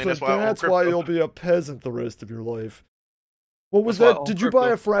 I mean, It's that's like, why I own that's why crypto. you'll be a peasant the rest of your life. What was That's why I that? own Did you buy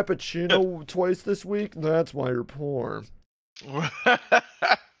a crypto. Frappuccino twice this week? That's why you're poor.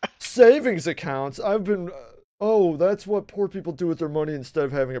 Savings accounts. I've been. Oh, that's what poor people do with their money instead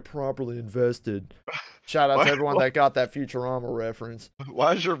of having it properly invested. Shout out Why- to everyone that got that Futurama reference.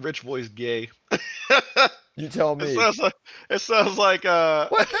 Why is your rich voice gay? You tell It me. sounds like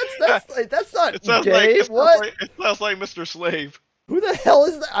What? That's not it sounds gay. like What? it sounds like Mr. Slave. Who the hell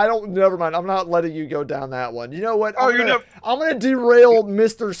is that? I don't. Never mind. I'm not letting you go down that one. You know what? Oh, you never. I'm gonna derail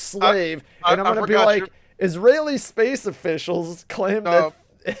Mr. Slave, and I'm I gonna be forgot like, you- Israeli space officials claim that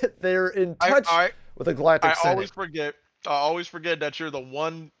they're in touch I with the Galactic I Senate. always forget that you're the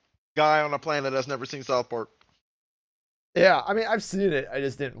one guy on the planet that's never seen South Park. Yeah, I mean, I've seen it. I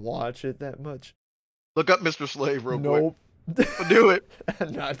just didn't watch it that much. Look up Mr. Slave real Nope. quick. Do it.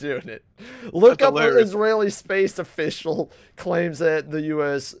 I'm not doing it. Look That's up an hilarious. Israeli space official claims that the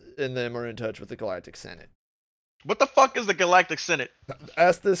U.S. and them are in touch with the Galactic Senate. What the fuck is the Galactic Senate?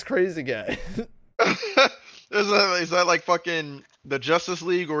 Ask this crazy guy. Is that like fucking the Justice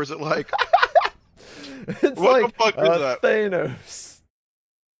League, or is it like It's What the like fuck is that? Thanos.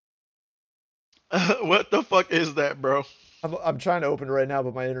 what the fuck is that, bro? I'm trying to open it right now,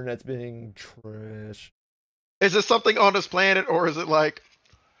 but my internet's being trash. Is it something on this planet, or is it like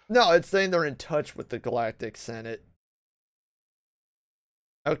No, it's saying they're in touch with the Galactic Senate.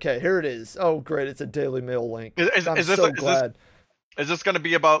 Okay, here it is. Oh, great. It's a Daily Mail link. I'm is this so glad. is this gonna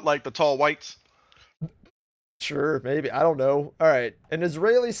be about like the tall whites? Sure, maybe. I don't know. All right. An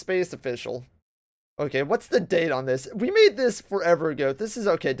Israeli space official. Okay, what's the date on this? We made this forever ago. This is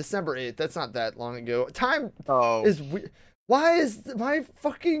okay, December 8th. That's not that long ago. Time Oh, is why is my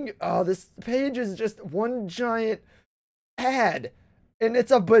fucking this page is just one giant ad and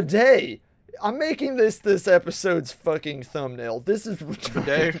it's a bidet. I'm making this episode's fucking thumbnail. This is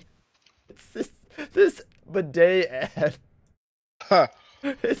Dave. It's this bidet ad. Huh.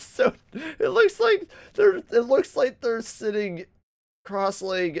 It's so it looks like they're sitting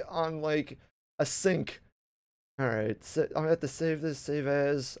cross-legged on like a sink. All right, so I'm gonna have to save this. Save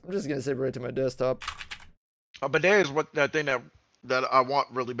as. I'm just gonna save it right to my desktop. A bidet is what that thing that I want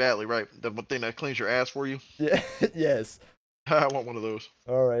really badly, right? The one thing that cleans your ass for you. Yeah. Yes. I want one of those.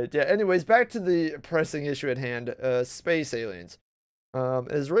 All right. Yeah. Anyways, back to the pressing issue at hand. Space aliens.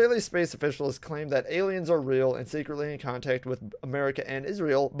 Israeli space officials claim that aliens are real and secretly in contact with America and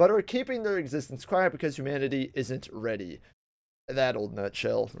Israel, but are keeping their existence quiet because humanity isn't ready. That old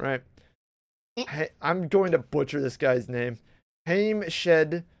nutshell, right? Hey, I'm going to butcher this guy's name. Haim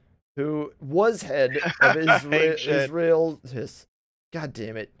Shed, who was head of Haim Shed. Israel. God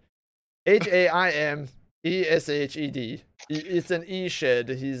damn it. HAIMESHED. It's an E shed.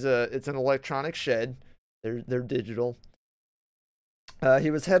 It's an electronic shed. They're digital.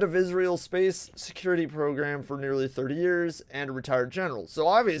 He was head of Israel's space security program for nearly 30 years and a retired general. So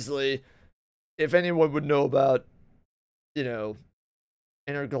obviously, if anyone would know about,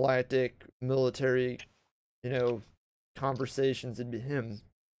 intergalactic military, conversations, it'd be him.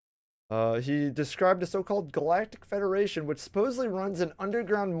 He described a so-called Galactic Federation, which supposedly runs an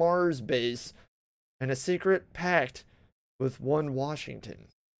underground Mars base and a secret pact with one Washington.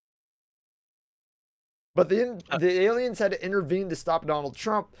 But the aliens had to intervene to stop Donald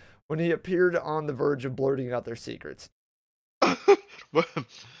Trump when he appeared on the verge of blurting out their secrets.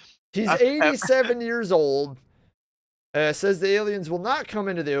 He's I- 87 years old. Says the aliens will not come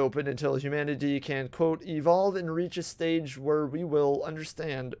into the open until humanity can, quote, evolve and reach a stage where we will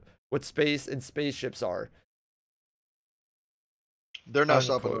understand what space and spaceships are. They're not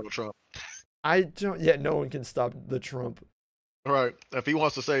stopping Unquote. Donald Trump. I don't. Yeah, no one can stop the Trump. Right. If he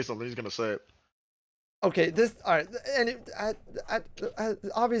wants to say something, he's gonna say it. Okay, this. All right, and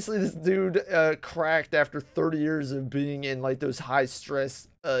obviously this dude cracked after 30 years of being in like those high stress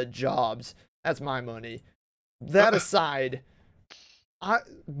jobs. That's my money. That aside,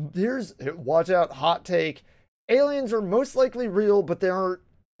 watch out, hot take. Aliens are most likely real, but they aren't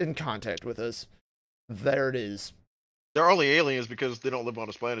in contact with us. There it is. They're only aliens because they don't live on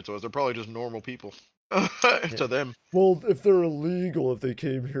this planet to us. They're probably just normal people to them. Well, if they're illegal, if they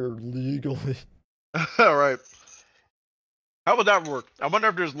came here legally. All right. How would that work? I wonder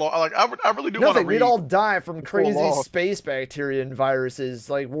if there's law. Like, I really do want to Nothing. read. We'd all die from crazy law. space bacteria and viruses,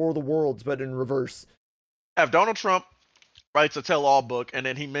 like War of the Worlds, but in reverse. If Donald Trump writes a tell-all book and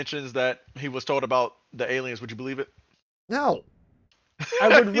then he mentions that he was told about the aliens, would you believe it? No. I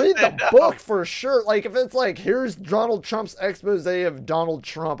would You read said the no. book for sure. Like, if it's like, here's Donald Trump's expose of Donald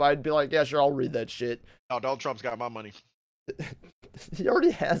Trump, I'd be like, yeah, sure, I'll read that shit. No, Donald Trump's got my money. He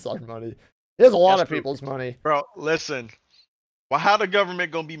already has our money. He has a lot That's of true. people's money. Bro, listen. Well, how the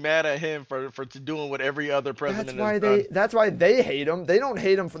government gonna be mad at him for doing what every other president has done? That's why they hate him. They don't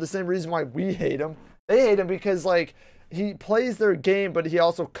hate him for the same reason why we hate him. They hate him because like he plays their game, but he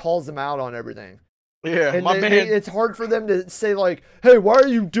also calls them out on everything. Yeah, And my man. it's hard for them to say like, "Hey, why are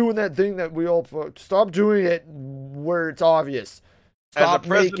you doing that thing that we all stop doing it where it's obvious? As a Stop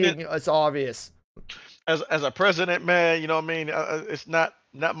president- making it's obvious." as a president, man, you know what I mean? It's not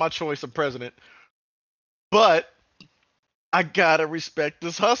my choice of president, but I gotta respect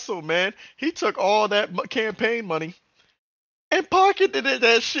this hustle, man. He took all that campaign money and pocketed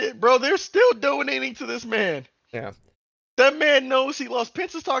that shit, bro. They're still donating to this man. Yeah. That man knows he lost.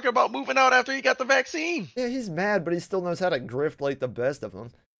 Pence is talking about moving out after he got the vaccine. Yeah, he's mad, but he still knows how to grift like the best of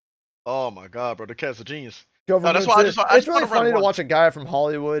them. Oh my god, bro, the cat's a genius. Government's why I in- just it's really wanna run funny to one. watch a guy from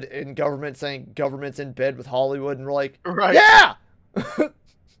Hollywood in government saying government's in bed with Hollywood, and we're like, Right? yeah, no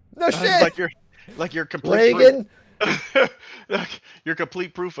It's shit, like you're complete Reagan. proof. You're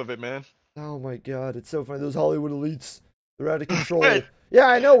complete proof of it, man. Oh my god, it's so funny. Those Hollywood elites, they're out of control. Right. Yeah,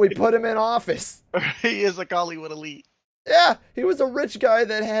 I know. We put him in office. He is a Hollywood elite. Yeah, he was a rich guy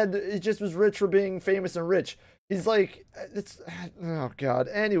he just was rich for being famous and rich. He's like, oh god.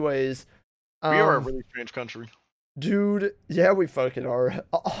 Anyways, We are a really strange country. dude. Yeah, we fucking are.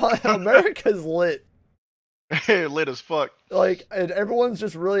 America's lit. Lit as fuck. Like, and everyone's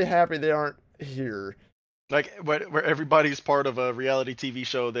just really happy they aren't here. Like where everybody's part of a reality TV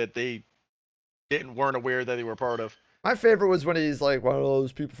show that they weren't aware that they were part of. My favorite was when he's like, "Why do all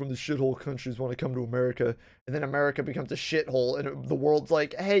those people from the shithole countries want to come to America?" And then America becomes a shithole, and the world's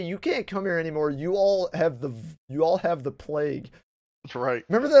like, "Hey, you can't come here anymore. You all have the plague." Right.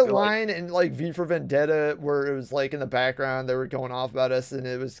 Remember that They're like- line in like V for Vendetta where it was like in the background they were going off about us, and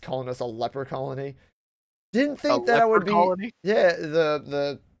it was calling us a leper colony? Didn't think that would be colony? yeah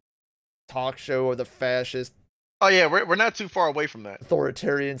the talk show of the fascist Oh yeah, we're not too far away from that.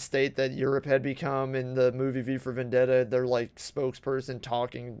 authoritarian state that Europe had become in the movie V for Vendetta. Their like spokesperson,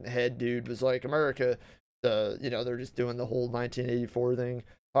 talking head dude was like, America, they're just doing the whole 1984 thing,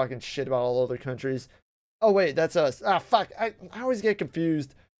 talking shit about all other countries. Oh wait, that's us. Ah fuck, I always get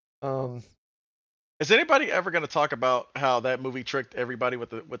confused. Is anybody ever gonna talk about how that movie tricked everybody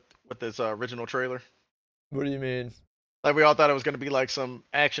with this original trailer? What do you mean? Like we all thought it was gonna be like some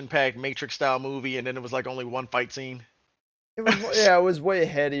action-packed Matrix style movie, and then it was like only one fight scene. It was way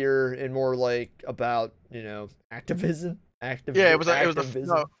headier and more like about activism. Yeah, it was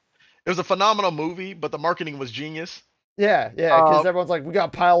activism. it was a phenomenal movie, but the marketing was genius. Yeah, because everyone's like, we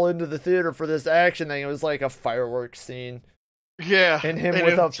got to pile into the theater for this action thing. It was like a fireworks scene, Yeah, and him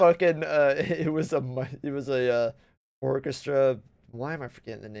with a fucking it was a orchestra. Why am I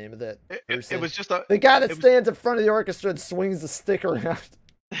forgetting the name of that person? it was just the guy that stands in front of the orchestra and swings the stick around.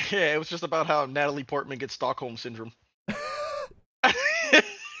 yeah, it was just about how Natalie Portman gets Stockholm syndrome.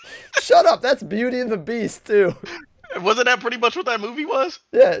 Shut up! That's Beauty and the Beast too. Wasn't that pretty much what that movie was?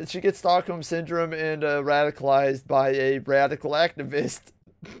 Yeah, she gets Stockholm syndrome and radicalized by a radical activist.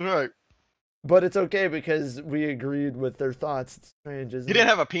 Right. But it's okay because we agreed with their thoughts. It's strange, isn't He it? didn't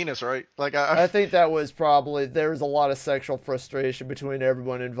have a penis, right? Like I think that was probably there was a lot of sexual frustration between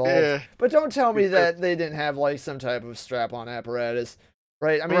everyone involved. Yeah. But don't tell me that they didn't have like some type of strap-on apparatus,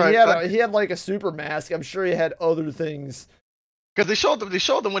 right? I mean, Right, he had like a super mask. I'm sure he had other things Because they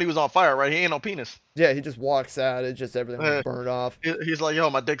showed them when he was on fire, right? He ain't no penis. Yeah, he just walks out. It's just everything was Uh, burned off. he's like, yo,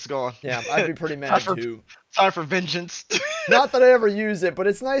 my dick's gone. Yeah, I'd be pretty time mad for too. time for vengeance. Not that I ever use it, but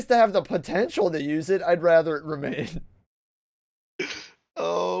it's nice to have the potential to use it. I'd rather it remain.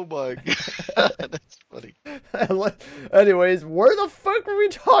 Oh my god, that's funny. Anyways, where the fuck were we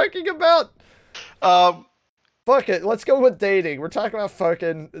talking about? Um, Fuck it. Let's go with dating. We're talking about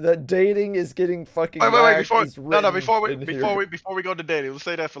fucking the dating is getting fucking wait. whacked Before is no, written before we in before here. we before we go to dating, let's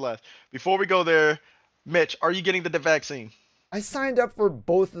say that for last. Before we go there, Mitch, are you getting the vaccine? I signed up for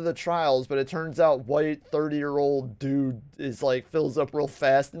both of the trials, but it turns out white 30-year-old dude is like fills up real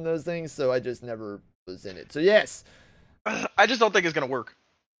fast in those things, so I just never was in it. So yes, I just don't think it's gonna work.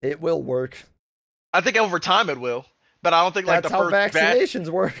 it will work. I think over time it will, but I don't think like That's the how first vaccinations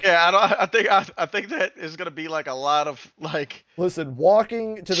work. Yeah, I don't. I think that is gonna be like a lot of like. Listen,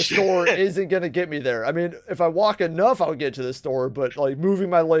 walking to the store isn't gonna get me there. I mean, if I walk enough, I'll get to the store, but like moving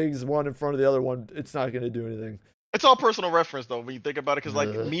my legs one in front of the other one, it's not gonna do anything. It's all personal reference though when you think about it, because like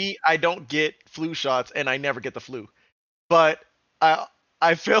Ugh. me, I don't get flu shots and I never get the flu, but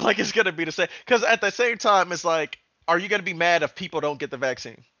I feel like it's gonna be the same. Because at the same time, it's like, are you gonna be mad if people don't get the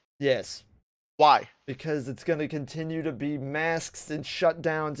vaccine? Yes, Why? because it's gonna continue to be masks and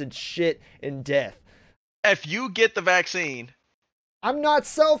shutdowns and shit and death. If you get the vaccine, I'm not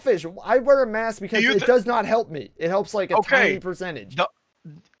selfish. I wear a mask because you it th- does not help me. It helps like a Okay. tiny percentage. the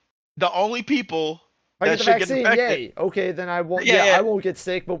the only people If I that get the should get vaccine, infected. yay. Okay, then I won't. Yeah, Yeah, yeah. I won't get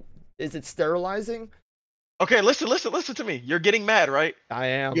sick. But is it sterilizing? Okay, listen to me. You're getting mad, right? I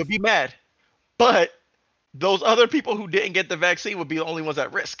am. You'll be mad, but those other people who didn't get the vaccine would be the only ones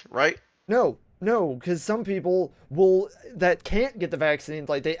at risk, right? No, because some people will that can't get the vaccine,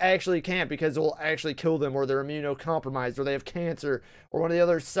 like they actually can't because it will actually kill them, or they're immunocompromised, or they have cancer, or one of the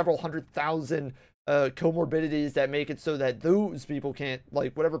other several 100,000 comorbidities that make it so that those people can't,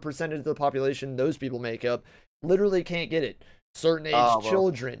 like whatever percentage of the population those people make up, literally can't get it. Certain age Oh, well.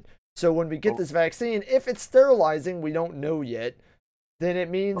 children. So when we get Oh. this vaccine, if it's sterilizing, we don't know yet. Then it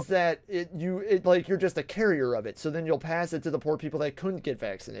means that like you're just a carrier of it. So then you'll pass it to the poor people that couldn't get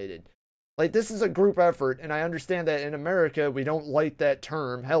vaccinated. Like this is a group effort, and I understand that in America we don't like that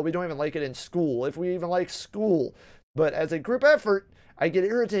term. Hell, we don't even like it in school, if we even like school. But as a group effort, I get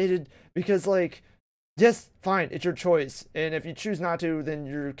irritated because like, yes, fine, it's your choice, and if you choose not to, then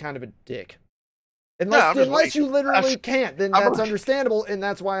you're kind of a dick. I'm Unless just unless you literally I'm- can't, then I'm a- that's understandable, and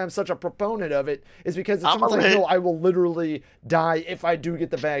that's why I'm such a proponent of it. Is because if I'm someone's like, a- no, I will literally die if I do get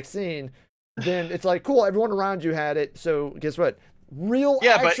the vaccine, then it's like, cool, everyone around you had it, so guess what? Real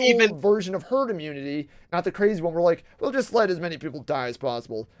Yeah, but actual even- version of herd immunity, not the crazy one. We're like, we'll just let as many people die as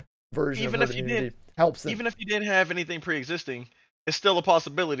possible. Version Even of herd if you did- immunity helps them. Even if you didn't have anything pre-existing, it's still a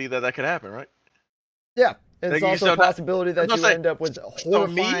possibility that that could happen, right? Yeah, it's Like, you also a still not- possibility that I'm you not end up with me?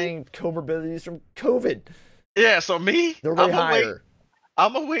 horrifying comorbidities from COVID. Yeah, so me, They're way I'm gonna wait. higher.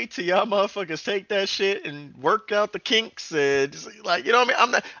 I'm gonna wait till y'all motherfuckers take that shit and work out the kinks and just, like, you know what I mean?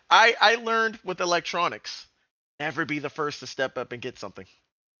 I'm not. I learned with electronics, never be the first to step up and get something.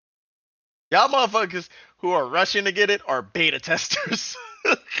 Y'all motherfuckers who are rushing to get it are beta testers.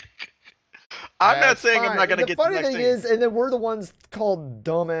 I'm not That's saying I'm fine. not gonna the get the funny vaccine. thing is, and then we're the ones called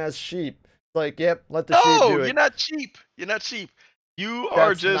dumbass sheep. Like, yep, let the sheep No, do you're it. not cheap. You're not cheap. You are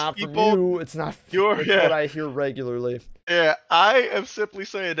That's just not people. from you. It's not. You're- It's yeah. what I hear regularly. Yeah, I am simply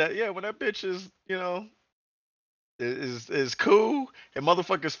saying that. Yeah, when that bitch is, is cool and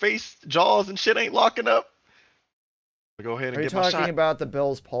motherfuckers' face, jaws, and shit ain't locking up, I go ahead and Are you get my talking shot. about the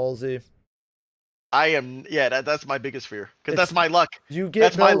Bell's palsy? I am. Yeah, that's my biggest fear because It's- that's my luck. You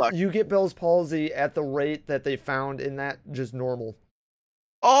That's get my luck. You get Bell's palsy at the rate that they found in that just normal.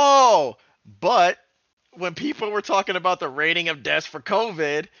 Oh, but when people were talking about the rating of deaths for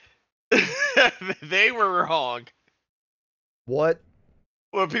COVID, they were wrong. What?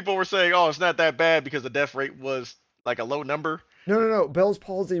 When people were saying, "Oh, it's not that bad because the death rate was like a low number," No. Bell's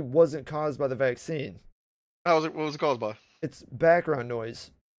palsy wasn't caused by the vaccine. how was it? What was it caused by? It's background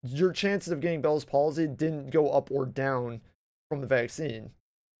noise. Your chances of getting Bell's palsy didn't go up or down from the vaccine.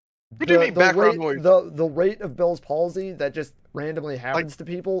 What do you mean background rate, noise? The rate of Bell's palsy that just randomly happens to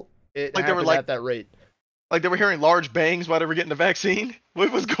people, it like they were happened like- at that rate. Like they were hearing large bangs while they were getting the vaccine. What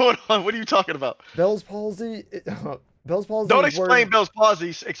was going on? What are you talking about? Bell's palsy, Bell's palsy. Don't is where- explain Bell's palsy.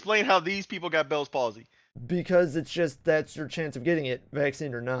 Explain how these people got Bell's palsy. because it's just that's your chance of getting it,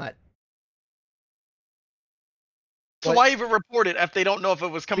 vaccine or not. So But- why even report it if they don't know if it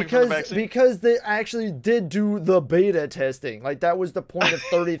was coming from the vaccine? Because they actually did do the beta testing. Like that was the point of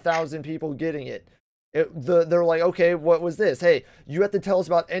 30,000 people getting it. They're like, okay, what was this? Hey, you have to tell us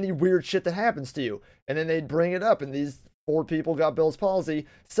about any weird shit that happens to you, and then they'd bring it up, and these 4 people got Bell's palsy,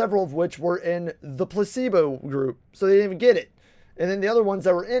 several of which were in the placebo group, so they didn't even get it. And then the other ones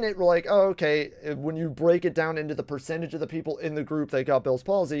that were in it were like, oh, okay, when you break it down into the percentage of the people in the group that got Bell's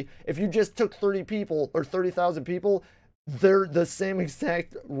palsy, if you just took 30 people or 30,000 people, they're the same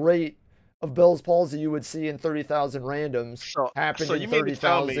exact rate of Bell's palsy you would see in 30,000 randoms happen in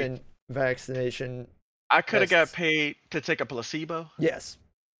 30,000 vaccination. I could have got paid to take a placebo? Yes.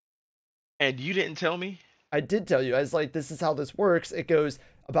 And you didn't tell me? I did tell you. I was like, this is how this works. It goes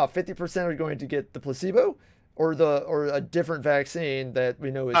about 50% are going to get the placebo or a different vaccine that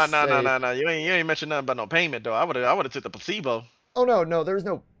we know is safe. No. You ain't mentioned nothing about no payment though. I would have took the placebo. Oh no, there's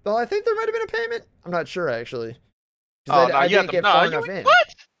no. Well, I think there might have been a payment. I'm not sure actually. Oh no, I didn't get far enough in.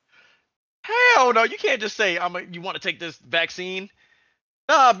 What? Hell no, you can't just say you want to take this vaccine.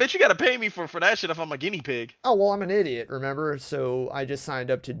 Nah, bitch, you gotta pay me for that shit if I'm a guinea pig. Oh well, I'm an idiot, remember? So I just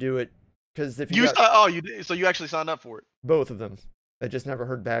signed up to do it because if you did, so you actually signed up for it? Both of them. I just never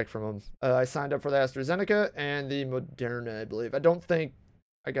heard back from them. I signed up for the AstraZeneca and the Moderna, I believe. I don't think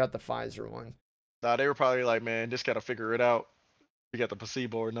I got the Pfizer one. Nah, they were probably like, man, just gotta figure it out. You got the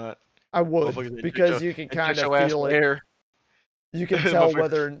placebo or not? I would, because you can kind of feel it. You can tell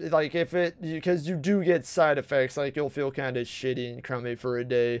whether, like, because you do get side effects, like you'll feel kind of shitty and crummy for a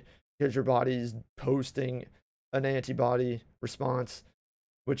day because your body's posting an antibody response,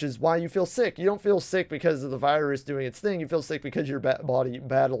 which is why you feel sick. You don't feel sick because of the virus doing its thing. You feel sick because your body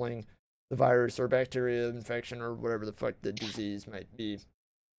battling the virus or bacteria infection or whatever the fuck the disease might be.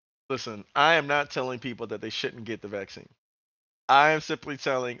 Listen, I am not telling people that they shouldn't get the vaccine. I am simply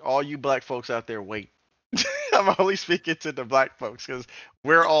telling all you black folks out there, wait. I'm only speaking to the black folks because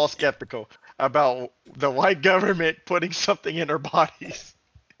we're all skeptical about the white government putting something in our bodies.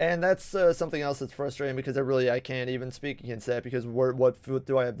 And that's something else that's frustrating because I can't even speak against that because what foot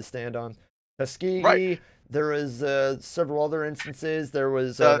do I have to stand on? Tuskegee, right. There was several other instances. There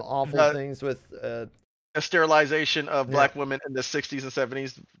was awful things with a sterilization of black women in the 60s and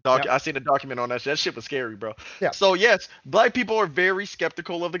 70s. I seen a document on that. That shit was scary, bro. Yeah. So yes, black people are very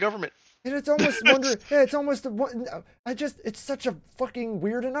skeptical of the government. And it's almost wonder. Yeah, it's almost. It's such a fucking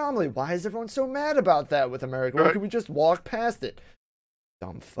weird anomaly. Why is everyone so mad about that with America? Why could we just walk past it?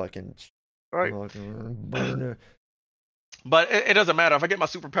 Dumb fucking. Right. But it doesn't matter. If I get my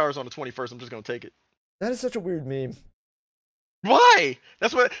superpowers on the 21st, I'm just gonna take it. That is such a weird meme. Why?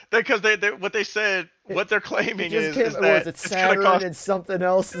 That's because what they said. What they're claiming is that it's Saturn and something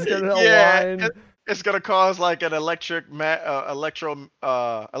else is gonna align. It's gonna cause like an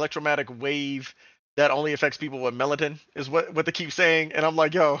electromagnetic wave that only affects people with melanin, is what they keep saying. And I'm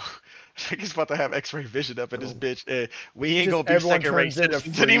like, yo, he's about to have X-ray vision up in this bitch. We ain't gonna be second-rate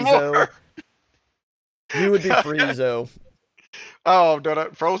citizens anymore. You would be Friezo. Oh,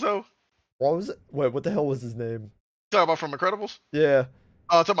 Frozo? What was it? Wait, what the hell was his name? Talking about from Incredibles? Yeah.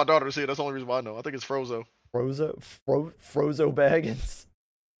 Oh, I'll tell my daughter to see it. That's the only reason why I know. I think it's Frozo. Frozo Baggins.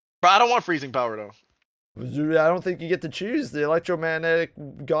 But I don't want freezing power though. I don't think you get to choose. The electromagnetic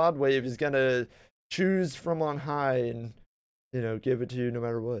god wave is gonna choose from on high and give it to you no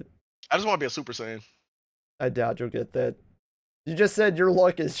matter what. I just want to be a Super Saiyan. I doubt you'll get that. You just said your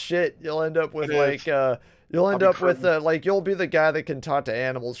luck is shit. You'll end up with you'll be the guy that can talk to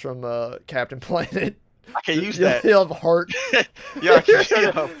animals from Captain Planet. I can use that. You'll have heart.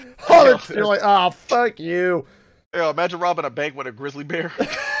 Heart. You're like, oh, fuck you. Yeah, imagine robbing a bank with a grizzly bear.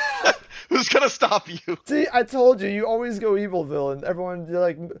 Who's gonna stop you? See, I told you, you always go evil villain. Everyone, you're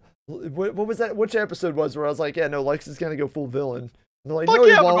like, what was that? Which episode was where I was like, yeah, no, Lex is gonna go full villain. And they're like, no,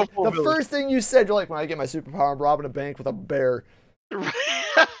 he won't. The first thing you said, you're like, when I get my superpower, I'm robbing a bank with a bear.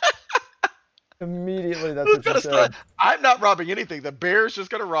 Immediately, that's what you said. I'm not robbing anything. The bear's just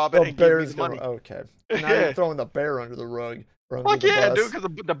gonna rob it and give me the money. Okay. Now you're throwing the bear under the rug. Fuck yeah, dude, because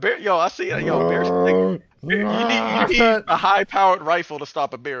the bear, I see it. Bears, you need a high-powered rifle to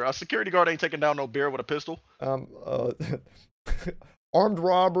stop a bear. A security guard ain't taking down no bear with a pistol. Armed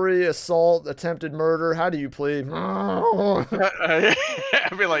robbery, assault, attempted murder. How do you plead? I'd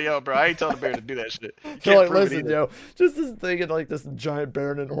be like, yo, bro, I ain't telling the bear to do that shit. You're like, listen, yo, just this thing in like this giant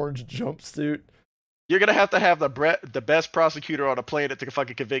bear in an orange jumpsuit. You're gonna have the best prosecutor on the planet to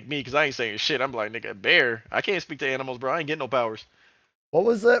fucking convict me, because I ain't saying shit. I'm like, nigga, bear. I can't speak to animals, bro. I ain't getting no powers. What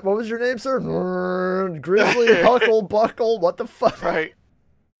was that? What was your name, sir? Grizzly Huckle Buckle. What the fuck? Right.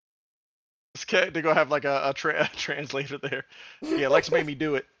 They're gonna have like a translator there. Yeah, Lex made me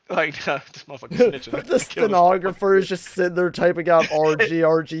do it. Like, this motherfucker snitching. The stenographer is just sitting there typing out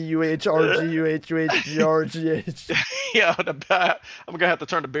RGUH. Yeah, I'm gonna have to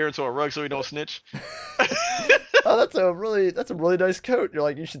turn the bear into a rug so he don't snitch. Oh, that's a really nice coat. You're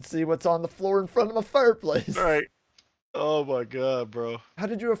like, you should see what's on the floor in front of a fireplace. Right. Oh my god, bro. How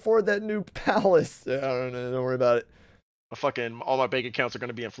did you afford that new palace? Yeah, I don't know. Don't worry about it. All my bank accounts are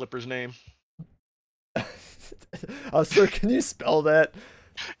gonna be in Flipper's name. Sir, can you spell that?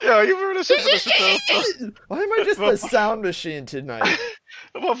 Yeah, you remember this shit for the shit Why am I just a sound machine tonight?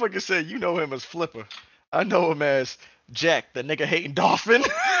 The motherfucker said you know him as Flipper. I know him as Jack, the nigga hating dolphin.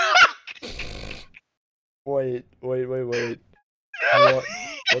 Wait. What?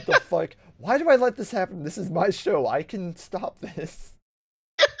 What the fuck? Why do I let this happen? This is my show. I can stop this.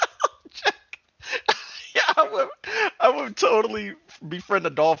 Jack. Yeah, I would totally befriend a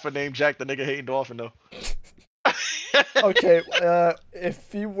dolphin named Jack, the nigga hating dolphin though. Okay,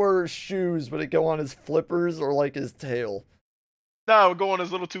 if he wore shoes, would it go on his flippers or like his tail? No, it would go on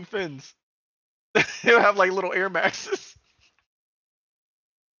his little two fins. He'll have like little Air Maxes.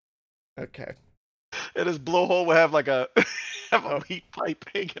 Okay. And his blowhole would have like a wheat pipe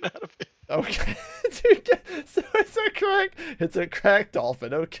hanging out of it. Okay. Dude, so it's a crack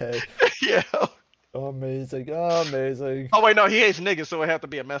dolphin. Okay. Yeah. Amazing. Amazing. Oh wait, no, he hates niggas, so it have to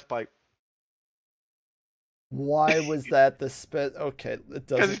be a meth pipe. Why was that the Okay, it doesn't.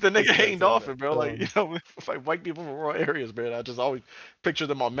 Because he's the nigga hating dolphin, bro. Like, Um, you know, like white people from rural areas, man. I just always picture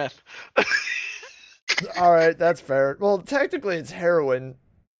them on meth. all right, that's fair. Well, technically, it's heroin.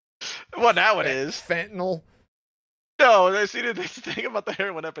 Well, now it is. Fentanyl. No, see the thing about the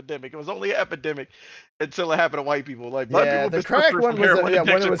heroin epidemic. It was only an epidemic until it happened to white people. Like black Yeah, people the been crack suffering one from was heroin when it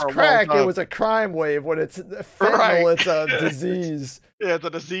addiction was for a long crack, it time. was a crime wave. When it's fentanyl, Right. it's a disease. Yeah, it's a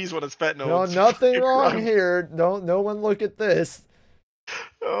disease when it's fentanyl. No, It's nothing fucking wrong crime. here. No one look at this.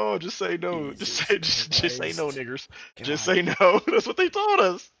 Oh, just say no. Jesus Just say no, Christ. niggers. God. Just say no. That's what they told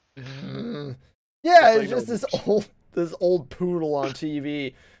us. Mm. Yeah, Just it's say just no. this old poodle on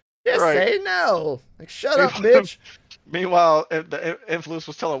TV. Just Right. say no. Like, shut up, bitch. Meanwhile, the influence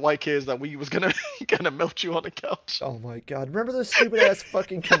was telling white kids that we was gonna melt you on the couch. Oh my god. Remember those stupid ass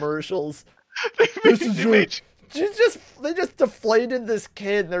fucking commercials? They This made- is they your made- they just deflated this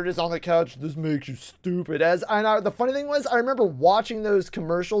kid and they're just on the couch. This makes you stupid. The funny thing was, I remember watching those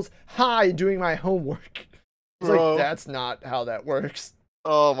commercials high doing my homework. It's Bro. like, that's not how that works.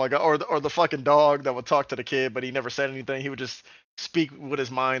 Oh my god! Or the fucking dog that would talk to the kid, but he never said anything. He would just speak with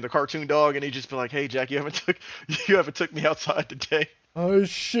his mind. The cartoon dog, and he'd just be like, "Hey Jack, you haven't took me outside today." I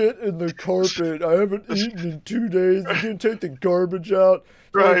shit in the carpet. I haven't eaten in 2 days. You didn't take the garbage out.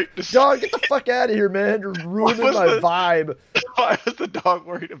 Right. Like, dog, get the fuck out of here, man. You're ruining was my the- vibe. Why is the dog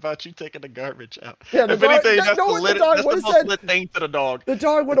worried about you taking the garbage out? Yeah, the If dog- anything, that- that's no, the what the lit, dog that's would've the most said- lit thing to the dog. The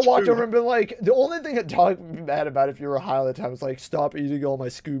dog would have It's walked true. over and been like, the only thing a dog would be mad about if you were high all the time was like, stop eating all my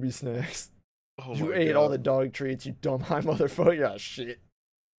Scooby snacks. Oh You my ate all the God. dog treats, you dumb high motherfucker. Oh, shit.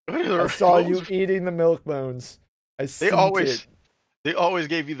 What are I the saw you rules? eating the milk bones. I They seen always it. they always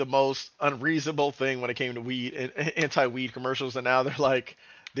gave you the most unreasonable thing when it came to weed and anti-weed commercials, and now they're like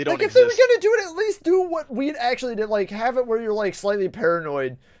they don't Like, if they were exist. gonna do it, at least do what weed actually did. Like, have it where you're, like, slightly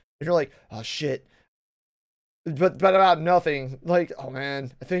paranoid. And you're like, oh, shit. But about nothing. Like, oh,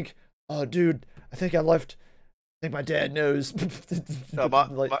 man. Oh, dude. I think my dad knows. No,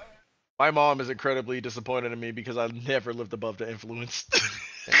 Like, my mom is incredibly disappointed in me because I never lived above the influence.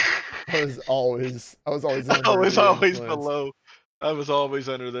 I was always under I was the always influence. below. I was always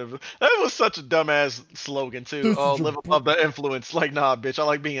under the. That was such a dumbass slogan too. This Oh, is your live above the influence. Like, nah, bitch. I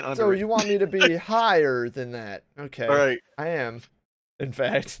like being under. So it. you want me to be higher than that? Okay. All right. I am. In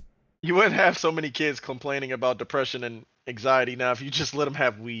fact. You wouldn't have so many kids complaining about depression and anxiety now if you just let them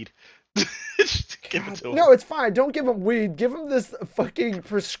have weed. Just give it to them. No, it's fine. Don't give them weed. Give them this fucking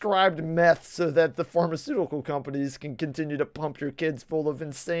prescribed meth so that the pharmaceutical companies can continue to pump your kids full of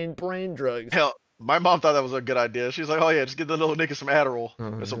insane brain drugs. Hell, my mom thought that was a good idea. She was like, "Oh yeah, just give the little nigga some Adderall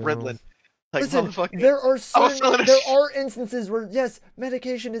or some no. Ritalin." Like, Listen, motherfucker. there are telling certain, her there sh- are instances where yes,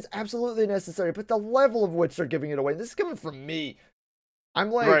 medication is absolutely necessary, but the level of which they're giving it away. This is coming from me. I'm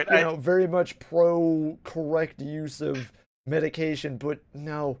like, Right, you know, very much pro correct use of medication, but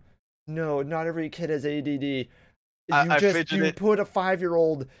no, not every kid has ADD. I You fidgeted. put a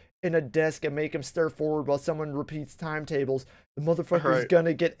 5-year-old in a desk and make him stare forward while someone repeats timetables. The motherfucker's Right.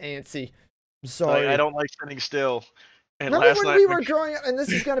 gonna get antsy. I'm Like, sorry. I don't like sitting still. And Remember last when night, we were growing up, and this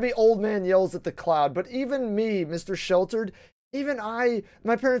is going to be old man yells at the cloud, but even me, Mr. Sheltered,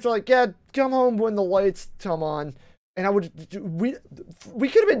 my parents were like, yeah, come home when the lights come on. And we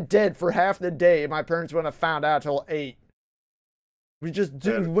could have been dead for half the day. My parents wouldn't have found out till 8. We just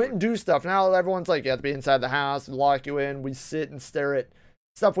went and do stuff. Now everyone's like, you have to be inside the house, we lock you in, we sit and stare at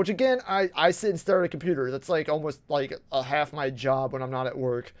stuff, which again, I sit and stare at a computer. That's like almost like a half my job when I'm not at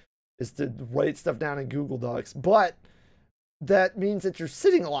work is to write stuff down in Google Docs. But that means that you're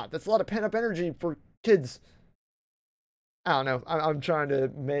sitting a lot. That's a lot of pent up energy for kids. I don't know. I'm trying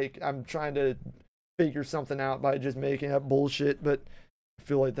to figure something out by just making up bullshit, but I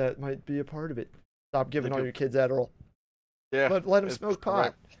feel like that might be a part of it. Stop giving all your kids Adderall, Yeah, but let them it's smoke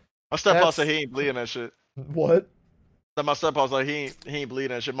correct. pot. My stepfather That's said he ain't bleeding that shit. what? Then my stepfather was like he ain't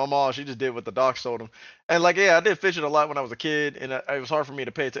bleeding that shit. My mom, she just did what the docs told him. And like yeah, I did fidget a lot when I was a kid, and it was hard for me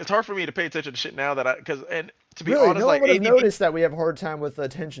to pay attention. It's hard for me to pay attention to shit now that because and to be Really, honest, no one like would have ADD. noticed that we have a hard time with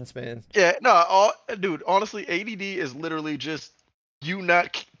attention span. Yeah, no, dude, honestly, ADD is literally just you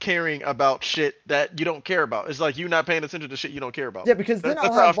not caring about shit that you don't care about. It's like you not paying attention to shit you don't care about. Yeah, because then I'll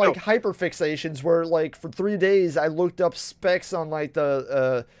That's how I have like feel. hyperfixations where like for 3 days I looked up specs on like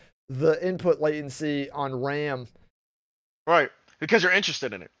the input latency on RAM. Right, because you're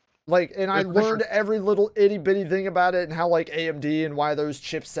interested in it. Like, and I There's learned different. every little itty bitty thing about it and how like AMD and why those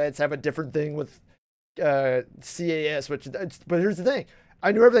chipsets have a different thing with CAS. But here's the thing,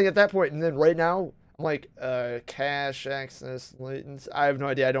 I knew everything at that point, and then right now I'm like cache access latency. I have no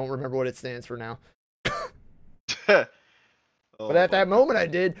idea. I don't remember what it stands for now. But Oh at my that moment I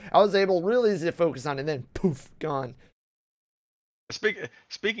did. I was able really easy to focus on it, and then poof, gone.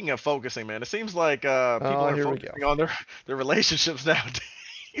 Speaking of focusing, man, it seems like people Oh, are here we go. focusing on their relationships nowadays.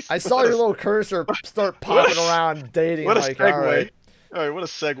 I saw What your a little cursor start what popping a around dating. what I'm a like, all right. segue. All right, what a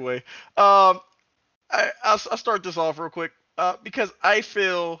segue. I'll start this off real quick because I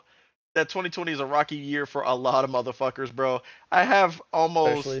feel that 2020 is a rocky year for a lot of motherfuckers, bro. I have Especially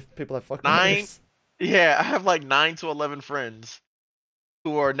almost if people have fuck nine, buddies. yeah, I have like 9 to 11 friends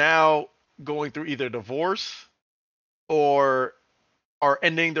who are now going through either divorce or are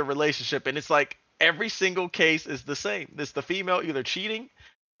ending their relationship, and it's like every single case is the same. It's the female either cheating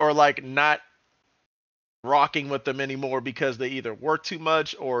or like not rocking with them anymore because they either work too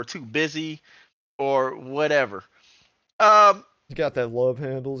much or too busy or whatever. Um, You got that love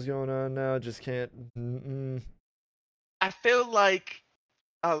handles going on now. Just can't. Mm-mm. I feel like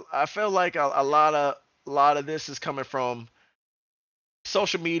I feel like a lot of this is coming from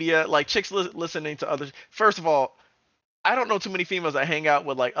social media, like chicks listening to others. First of all, I don't know too many females that hang out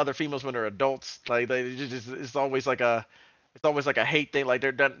with like other females when they're adults. Like they just it's always like a hate thing. Like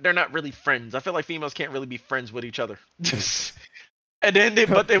they're not really friends. I feel like females can't really be friends with each other. And then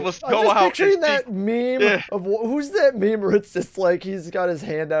but they will I'm go just out and picturing speak. that meme Yeah, of who's that meme where it's just like he's got his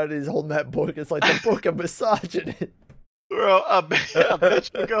hand out and he's holding that book. It's like the book of misogyny. bro, a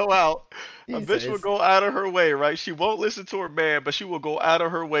bitch will go out. A bitch will Jesus. go out of her way, right? She won't listen to her man, but she will go out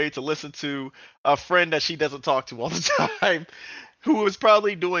of her way to listen to a friend that she doesn't talk to all the time, who is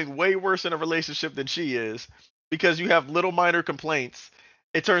probably doing way worse in a relationship than she is, because you have little minor complaints.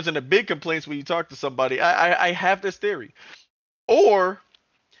 It turns into big complaints when you talk to somebody. I have this theory, or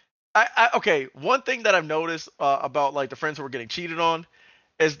okay. One thing that I've noticed about like the friends who are getting cheated on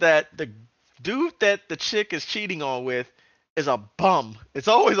is that the dude that the chick is cheating on with is a bum. It's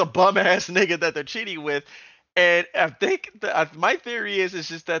always a bum ass nigga that they're cheating with. And I think my theory is it's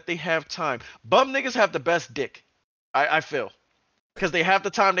just that they have time. Bum niggas have the best dick. I feel because they have the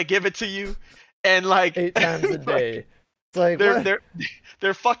time to give it to you, and like 8 times a like day. It's like they're what? they're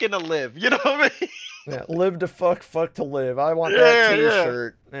they're fucking to live. You know what I mean? Yeah, live to fuck, fuck to live. I want that Yeah, yeah,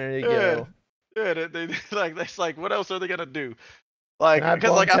 T-shirt. There you yeah, go. yeah. They like that's like what else are they gonna do? Can Like I because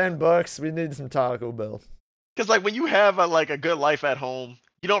bum like $10? We need some Taco Bell. because like when you have like a good life at home,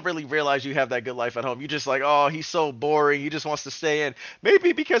 you don't really realize you have that good life at home. You just like, oh, he's so boring. He just wants to stay in.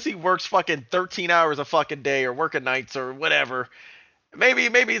 Maybe because he works fucking 13 hours a fucking day or working nights or whatever. Maybe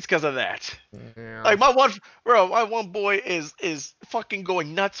it's because of that. Yeah. Like my one boy is fucking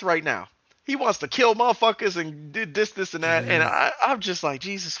going nuts right now. He wants to kill motherfuckers and did this and that, and Jeez. I'm just like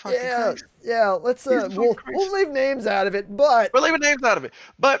Jesus fucking Yeah, Christ. yeah. Let's Jesus fucking we'll Christ. leave names out of it, but We're leaving names out of it.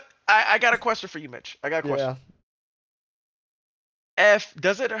 But I got a question for you, Mitch. I got a question. yeah.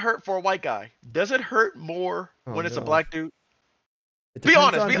 Does it hurt for a white guy? Does it hurt more Oh when it's a no. black dude? It Be depends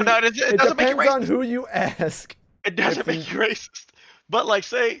honest. on Be who. no, it It doesn't make you depends on racist. who you ask. It doesn't If you, make you racist. But like,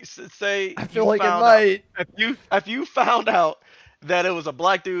 say I feel you like it found out might. if you found out that it was a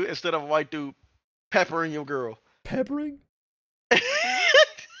black dude instead of a white dude peppering your girl. Peppering?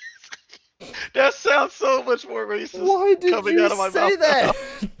 That sounds so much more racist Why did coming you out of my say mouth.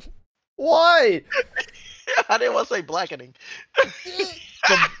 that? Why? I didn't want to say blackening.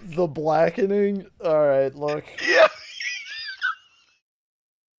 The blackening. All right, look. Yeah.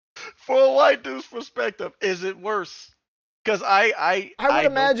 For a white dude's perspective, is it worse? Because I would know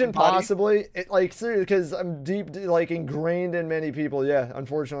imagine somebody. possibly. It, like seriously, because I'm like ingrained in many people. Yeah,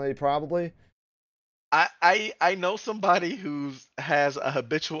 unfortunately, probably. I know somebody who has a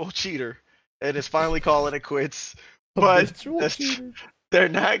habitual cheater and is finally calling it quits, but Habitual cheater. they're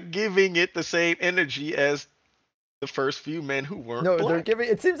not giving it the same energy as the first few men who weren't No, black.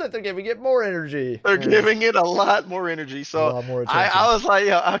 it seems like they're giving it more energy. They're and giving it a lot more energy. a So lot more attention. I was like,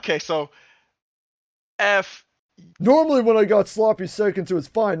 yeah, okay, so F. Normally when I got sloppy seconds, it was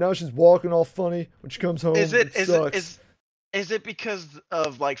fine. Now she's walking all funny when she comes home. Is it sucks. is it because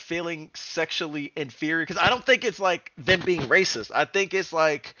of like feeling sexually inferior? Because I don't think it's like them being racist. I think it's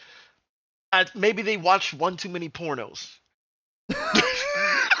like maybe they watched one too many pornos.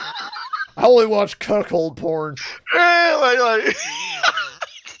 I only watch cuckold porn. Yeah, like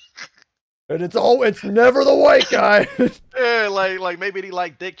And it's never the white guy. yeah, like maybe they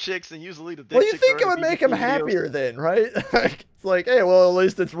like dick chicks, and usually the dick Well, you chicks think are it would in make BBQ him videos. happier then, right? It's like, hey, well, at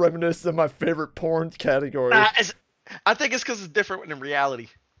least it's reminiscent of my favorite porn category. I think it's because it's different in reality.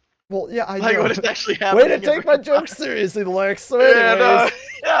 Well, yeah, I Like know. what is actually happening. Way to take my jokes seriously, Lex. So Yeah, anyways,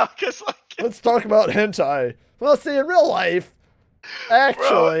 yeah, because like, let's talk about hentai. Well, see, in real life,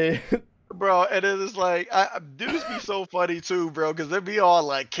 actually, bro, and it is like dudes be so funny too, bro, because they be all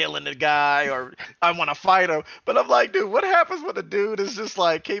like killing the guy or I want to fight him, but I'm like, dude, what happens when a dude is just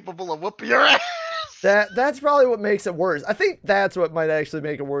like capable of whooping your ass? that's probably what makes it worse. I think that's what might actually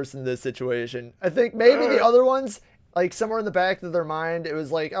make it worse in this situation. I think maybe the other ones, like somewhere in the back of their mind, it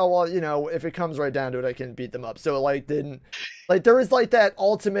was like, oh well, you know, if it comes right down to it, I can beat them up. So it like didn't, like there was like that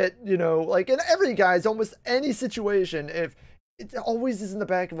ultimate, you know, like in every guy's almost any situation, if it always is in the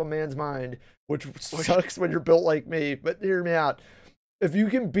back of a man's mind, which sucks when you're built like me. But hear me out. If you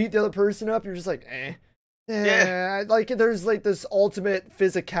can beat the other person up, you're just like, Yeah. like there's like this ultimate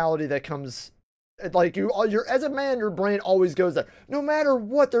physicality that comes. Like you're as a man, your brain always goes there. No matter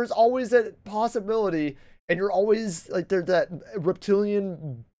what, there's always that possibility, and you're always like there's that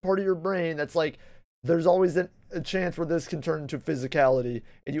reptilian part of your brain that's like there's always a chance where this can turn into physicality,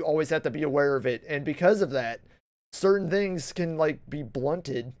 and you always have to be aware of it. And because of that, certain things can like be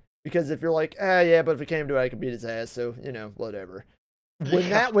blunted. Because if you're like, yeah, but if it came to it, I could beat his ass, so you know, whatever.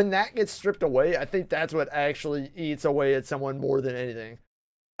 When that gets stripped away, I think that's what actually eats away at someone more than anything.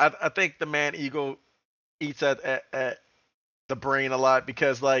 I think the man ego eats at the brain a lot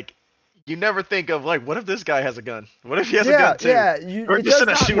because like you never think of like what if this guy has a gun? What if he has a gun too? Yeah, Or it just does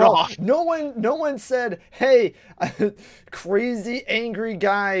gonna not- shoot well, off. No one said, "Hey, crazy angry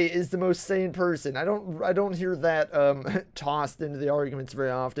guy is the most sane person." I don't hear that tossed into the arguments very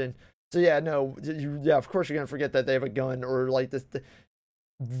often. So yeah, no, of course you're gonna forget that they have a gun or like this.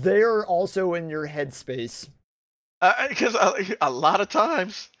 They're also in your headspace. Because a lot of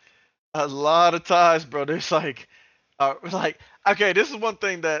times, bro, there's like okay, this is one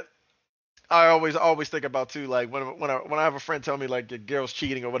thing that I always think about too. Like when I have a friend tell me like the girl's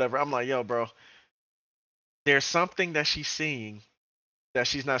cheating or whatever, I'm like, yo, bro, there's something that she's seeing that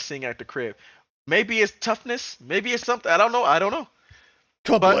she's not seeing at the crib. Maybe it's toughness. Maybe it's something. I don't know.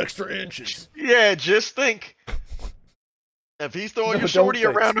 Couple But- extra inches. Yeah, just think. If he's throwing No, your don't shorty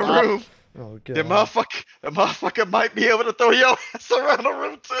think. around the Stop. room, Oh the god. motherfucker might be able to throw your ass around the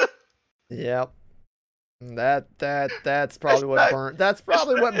room too. Yep. That's probably what not- burns. That's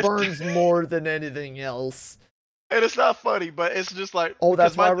probably what it's- burns more than anything else. And it's not funny, but it's just like Oh,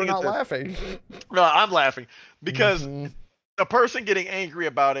 that's because my why we're thing not is this. laughing. No, I'm laughing because Mhm. the person getting angry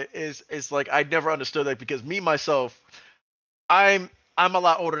about it is like I never understood that because me myself, I'm a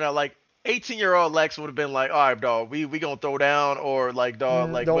lot older now. Like 18-year-old Lex would have been like, all right, dog, we gonna throw down or like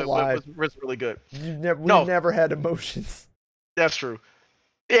dog, like don't lie. what's really good. We've No. never had emotions. That's true.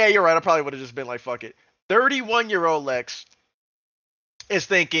 Yeah, you're right. I probably would have just been like, fuck it. 31-year-old Lex is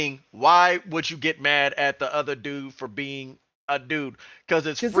thinking, why would you get mad at the other dude for being a dude? Because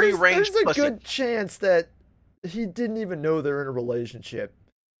it's Because free range there's a pussy. good chance that he didn't even know they're in a relationship.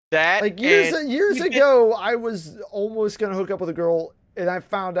 That Like years and years he did- ago, I was almost gonna hook up with a girl, and I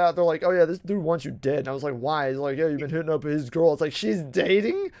found out they're like, "Oh yeah, this dude wants you dead." And I was like, "Why?" He's like, "Yeah, you've been hitting up his girl." It's like she's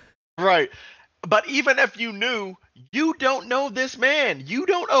dating. Right. But even if you knew, you don't know this man. You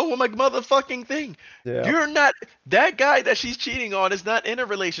don't owe him a motherfucking thing. Yeah. You're not that guy that she's cheating on is not in a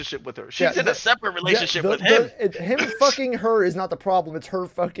relationship with her. She's Yeah, in a separate relationship with him him. fucking her is not the problem. It's her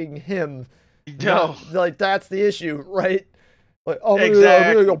fucking him. No. Like that's the issue, right? Like I'm gonna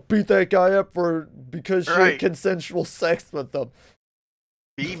Exactly. go beat that guy up because she had Right. consensual sex with them.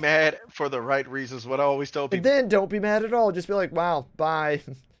 Be mad for the right reasons. What I always tell And people. then don't be mad at all. Just be like, wow, bye.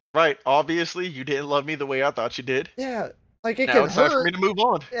 Right. Obviously, you didn't love me the way I thought you did. Yeah, like it Now can it's time for hurt. me to move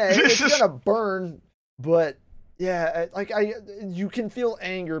on. Yeah, it's gonna burn, but yeah, you can feel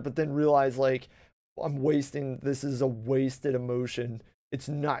anger, but then realize like this is a wasted emotion. It's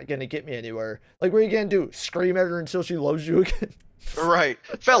not gonna get me anywhere. Like what are you gonna do? Scream at her until she loves you again? Right.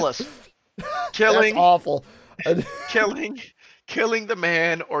 Fellas, That's killing, awful. killing, killing the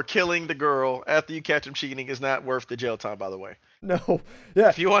man or killing the girl after you catch them cheating is not worth the jail time, by the way. No. Yeah.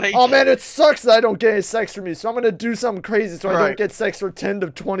 If you want to, Oh man, it sucks that I don't get any sex from you, so I'm gonna do something crazy so I don't Right. get sex for 10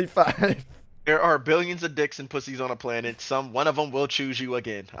 to 25. there are billions of dicks and pussies on a planet. One of them will choose you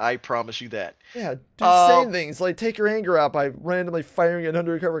again. I promise you that. Yeah, do Um, sane things like take your anger out by randomly firing at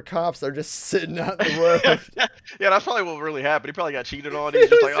undercover cops that are just sitting out in the road. yeah, that's probably what really happened. He probably got cheated on. He's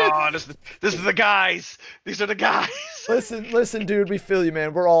just like, oh, this is the guys. These are the guys. Listen, dude, we feel you,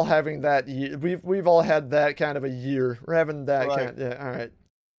 man. We're all having that year. We've all had that kind of a year. We're having that Right. kind. Yeah, all right.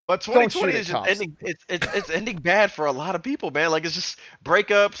 But Don't 2020 shoot at is just cops. ending. It's ending bad for a lot of people, man. Like it's just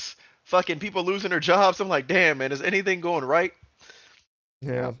breakups, fucking people losing their jobs. I'm like, damn, man, is anything going right?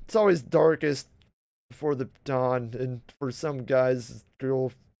 Yeah, it's always darkest before the dawn, and for some guys,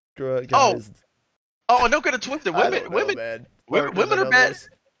 guys, Oh, and don't get it twisted. I Women, don't know, women, man. women, Darker women than are bad. others.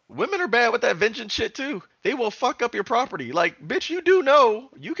 Women are bad with that vengeance shit too. They will fuck up your property. Like, bitch, you do know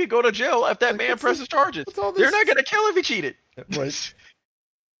you could go to jail if that Like, man what's presses charges. what's all They're this- not gonna kill if he cheated. Right. Just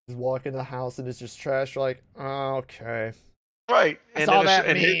walk into the house and it's just trash. You're like, oh, okay. Right. I And saw then that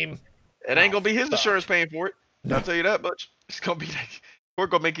and meme. it ain't gonna be his fuck. insurance paying for it. No. I'll tell you that much. It's gonna be like we're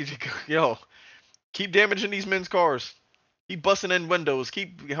gonna make you yo, keep damaging these men's cars. Keep busting in windows.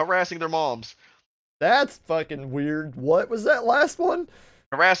 Keep harassing their moms. That's fucking weird. What was that last one?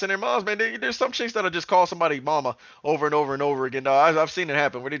 Harassing their moms, man. There's some chicks that'll just call somebody mama over and over and over again. No, I've seen it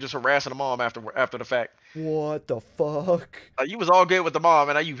happen where they just harassing a mom after the fact. What the fuck? You was all good with the mom,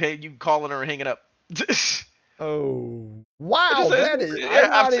 and now you calling her and hanging up. Oh, wow. Just- That is. yeah,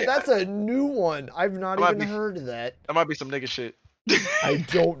 I've seen- that's a new one. I've not Might even be- heard of that. That might be some nigga shit. I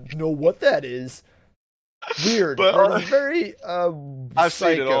don't know what that is. Weird. But, That is very I've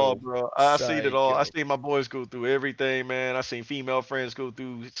seen it all, psycho. bro. I've seen it all. I've Psycho. seen my boys go through everything, man. I've seen female friends go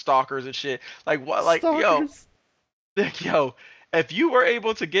through stalkers and shit. Like what? Like Stalkers. yo, if you were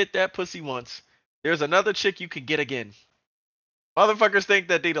able to get that pussy once, there's another chick you could get again. Motherfuckers think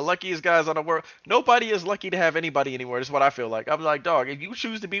that they the luckiest guys on the world. Nobody is lucky to have anybody anymore. That's what I feel like. I'm like, dog, if you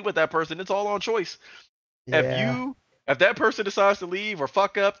choose to be with that person, it's all on choice. Yeah. If that person decides to leave or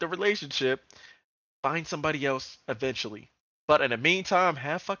fuck up the relationship, find somebody else eventually. But in the meantime,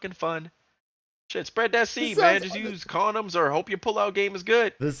 have fucking fun. Shit, spread that seed, man. sounds- Just use condoms or hope your pullout game is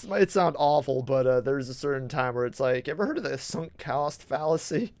good. This might sound awful, but there's a certain time where it's like, ever heard of the sunk cost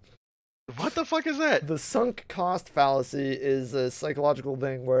fallacy? What the fuck is that? The sunk cost fallacy is a psychological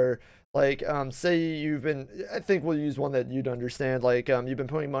thing where, like, say you've been, I think we'll use one that you'd understand, like, you've been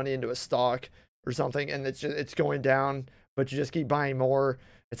putting money into a stock or something, and it's going down, but you just keep buying more.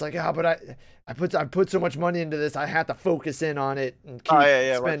 It's like, but I put so much money into this, I have to focus in on it and keep Oh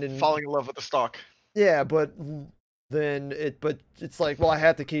yeah, spending. right. Falling in love with the stock. Yeah, but it's like, well, I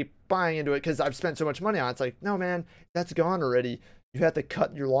have to keep buying into it because I've spent so much money on it. It's like, no, man, that's gone already. You have to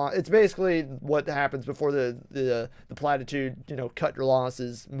cut your loss. It's basically what happens before the platitude, cut your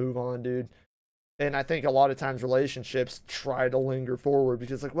losses, move on, dude. And I think a lot of times relationships try to linger forward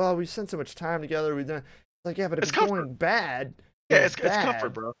because, like, well, we spent so much time together. We've done, like, yeah, but if It's it's going bad, Yeah, it's bad. comfort,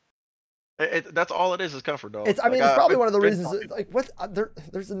 bro. That's all it is comfort, dog. It's Like, it's probably one of the been reasons. talking- Like, what?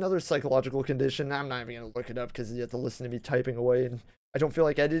 There's another psychological condition. I'm not even gonna look it up because you have to listen to me typing away, and I don't feel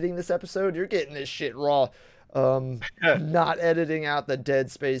like editing this episode. You're getting this shit raw. Not editing out the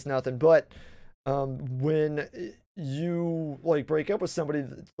dead space, nothing. But when you like break up with somebody,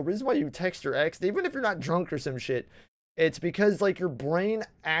 the reason why you text your ex, even if you're not drunk or some shit, it's because like your brain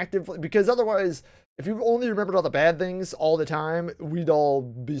actively. Because otherwise, if you only remembered all the bad things all the time, we'd all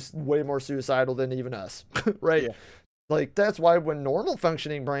be way more suicidal than even us, right? Yeah. Like that's why when normal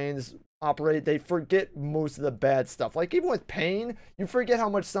functioning brains operate, they forget most of the bad stuff. Like even with pain, you forget how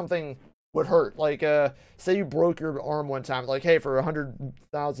much something would hurt. Like say you broke your arm one time, like, hey, for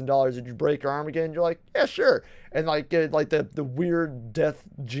 $100,000 did you break your arm again? You're like, yeah, sure. And like the weird death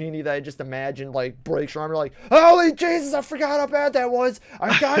genie that I just imagined like breaks your arm, you're like, holy Jesus, I forgot how bad that was.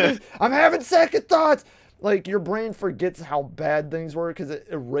 I'm having second thoughts. Like your brain forgets how bad things were because it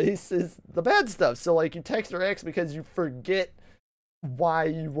erases the bad stuff. So like you text your ex because you forget why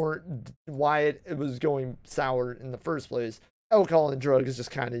it was going sour in the first place. Alcohol and drugs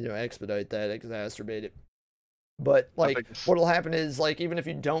just kind of expedite that, exacerbate it. But like what'll happen is like even if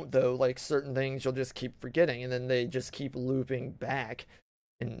you don't though, like certain things you'll just keep forgetting and then they just keep looping back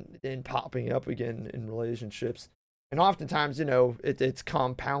and popping up again in relationships. And oftentimes, it's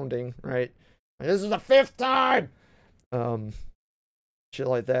compounding, right? Like, this is the 5th time. Shit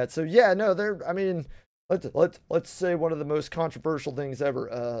like that. So yeah, no, let's say one of the most controversial things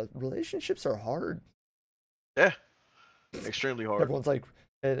ever. Relationships are hard. Yeah. Extremely hard. Everyone's like,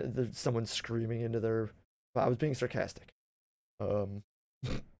 there's someone screaming into their. I was being sarcastic. Um,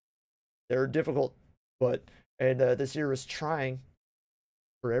 they're difficult, but this year was trying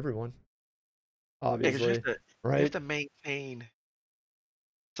for everyone, Yeah, 'cause obviously, you have right? to maintain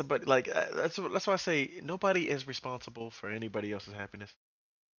somebody like that's why I say nobody is responsible for anybody else's happiness.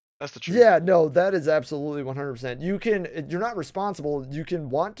 That's the truth. Yeah, no, that is absolutely 100%. You're not responsible. You can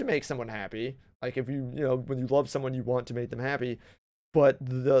want to make someone happy. Like if when you love someone, you want to make them happy. But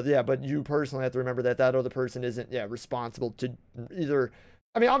you personally have to remember that that other person isn't, responsible to either.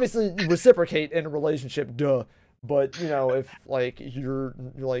 I mean, obviously, you reciprocate in a relationship, duh. But if like you're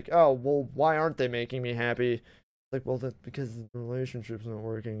like, oh well, why aren't they making me happy? Like, well, that's because the relationship's not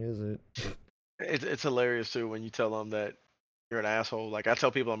working, is it? It's hilarious too when you tell them that you're an asshole. Like I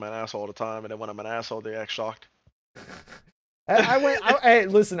tell people I'm an asshole all the time, and then when I'm an asshole, they act shocked. Hey,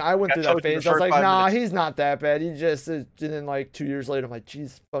 listen, I went I through that told you the phase. I was first like, five nah, minutes. he's not that bad. He just is. And then like 2 years later, I'm like,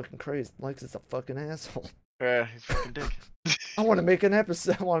 Jesus fucking Christ, Lex is a fucking asshole. Yeah, he's a fucking dick. I want to make an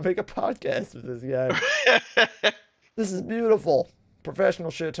episode. I want to make a podcast with this guy. This is beautiful.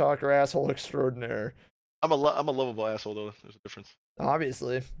 Professional shit talker, asshole extraordinaire. I'm a lovable asshole though. There's a difference.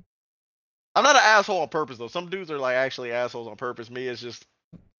 Obviously, I'm not an asshole on purpose though. Some dudes are like actually assholes on purpose. Me, it's just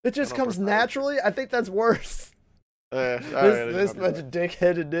it just I comes naturally. I think that's worse. This much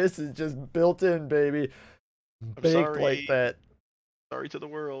dickheadedness is just built in, baby. I'm Baked sorry. like that. Sorry to the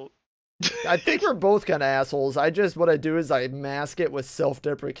world. I think we're both kind of assholes. What I do is I mask it with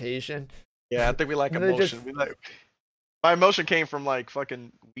self-deprecation. Yeah, I think we like And they emotion. My emotion came from like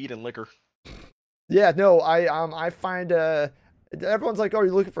fucking weed and liquor. Yeah, no, I find everyone's like, "Oh,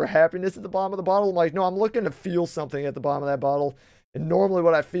 you're looking for happiness at the bottom of the bottle." I'm like, "No, I'm looking to feel something at the bottom of that bottle." And normally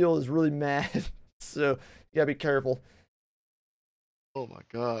what I feel is really mad. So, you got to be careful. Oh my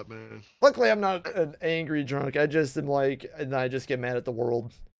god, man. Luckily, I'm not an angry drunk. I just am like, and I just get mad at the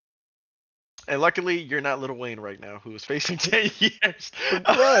world. And luckily, you're not Lil Wayne right now, who is facing 10 years. For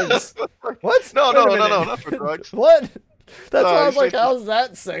drugs. What? No, Wait no, a no, minute. no, not for drugs. What? That's No, why I was he's like, facing- how's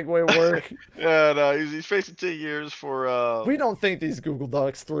that segue work? Yeah, no, he's facing 10 years for. We don't think these Google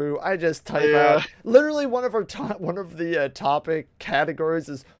Docs through. I just type Yeah. out. Literally, one of the topic categories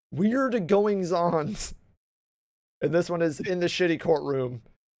is weird goings-ons, and this one is in the shitty courtroom.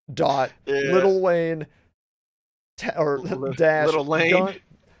 Dot Yeah. Little Wayne, dash Little Lane.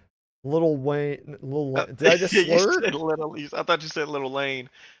 Little Wayne. Did I just You slur? said I thought you said Little Lane.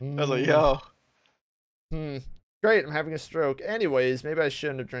 I was like, Mm, yo. Great, I'm having a stroke. Anyways, maybe I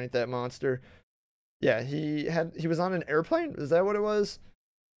shouldn't have drank that monster. Yeah, he was on an airplane. Is that what it was?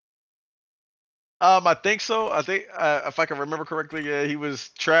 I think so. I think if I can remember correctly, yeah, he was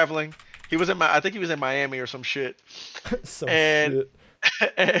traveling. I think he was in Miami or some shit. Some And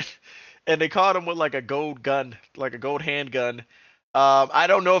shit. and they caught him with like a gold gun, like a gold handgun. I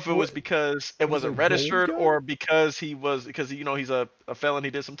don't know if it was What? because it Was wasn't it a gold registered gun? or because he's a felon. He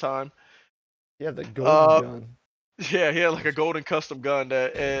did some time. Yeah, the golden gun. Yeah, he had like a golden custom gun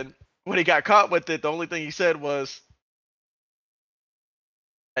that, and when he got caught with it, the only thing he said was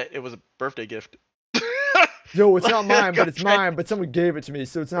it was a birthday gift. Yo, it's not mine, but Got it's mine. But someone gave it to me,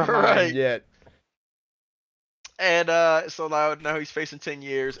 so it's not mine Right. yet. And so now he's facing 10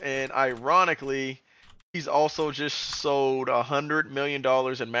 years, and ironically, he's also just sold $100 million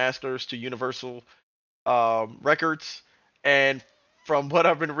in masters to Universal Records. And from what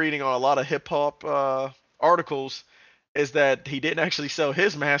I've been reading on a lot of hip hop articles, is that he didn't actually sell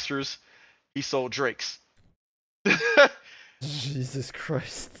his masters; he sold Drake's. Jesus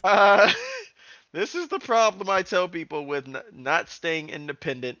Christ. This is the problem I tell people with not staying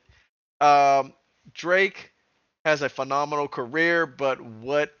independent. Drake has a phenomenal career, but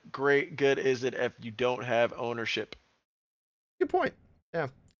what great good is it if you don't have ownership? Good point. Yeah,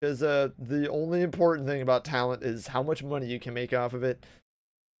 because the only important thing about talent is how much money you can make off of it.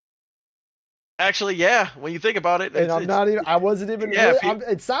 Actually, yeah, when you think about it, And I wasn't even. yeah, really,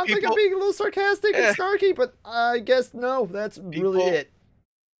 it sounds like I'm people- being a little sarcastic Yeah. and snarky, but I guess no, that's really it.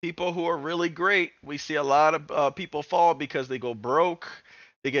 people who are really great, we see a lot of people fall because they go broke,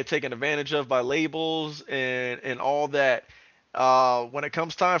 they get taken advantage of by labels and all that. When it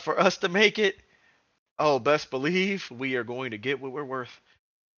comes time for us to make it, oh, best believe we are going to get what we're worth,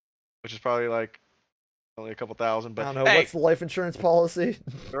 which is probably like only a couple thousand. I But don't know hey, what's the life insurance policy.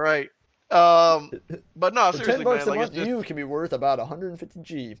 right. But no, For seriously, $10 man, a like month, it's just, you can be worth about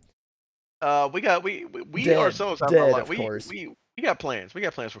 150G. we Dead. ourselves have Dead, a lot. of course. We got plans. We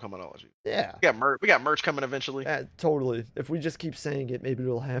got plans for Commonology. Yeah, We got merch coming eventually. totally. If we just keep saying it, maybe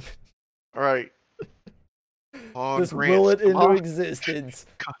it'll happen. All right. On Just Grant, will it come into on. existence.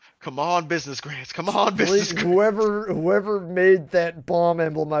 Come on, business grants. Come on, Please, business grants. whoever made that bomb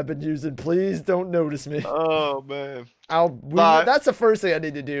emblem I've been using, please don't notice me. Oh man. But That's the first thing I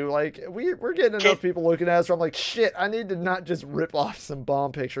need to do. Like we're getting can enough people looking at us. Where I'm like, shit, I need to not just rip off some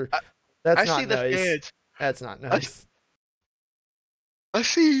bomb picture. I, That's I see not the nice. fans. That's not I, nice. I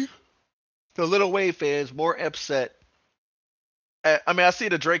see the Little Wayne fans more upset. I mean, I see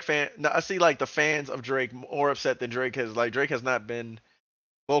the Drake fan. No, I see like the fans of Drake more upset than Drake has. Like Drake has not been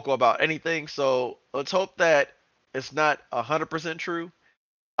vocal about anything. So let's hope that it's not 100% true.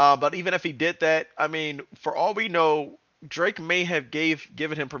 But even if he did that, I mean, for all we know, Drake may have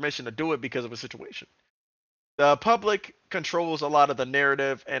given him permission to do it because of a situation. The public controls a lot of the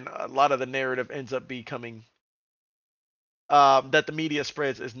narrative, and a lot of the narrative ends up becoming that the media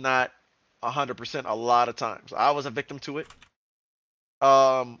spreads is not 100% a lot of times. I was a victim to it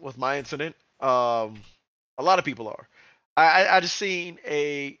with my incident. A lot of people are. I just seen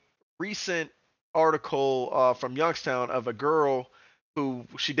a recent article from Youngstown of a girl who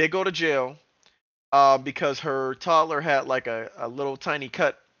she did go to jail because her toddler had like a little tiny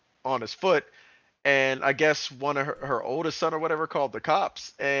cut on his foot, and I guess one of her oldest son or whatever called the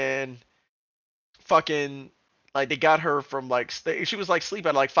cops, and fucking like they got her from like she was like sleep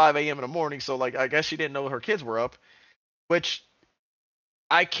at like 5 a.m. in the morning, so like I guess she didn't know her kids were up, which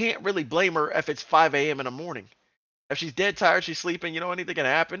I can't really blame her if it's 5 a.m. in the morning. If she's dead tired, she's sleeping, anything can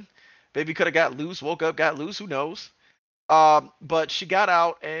happen. Baby could have got loose, woke up, got loose, who knows? But she got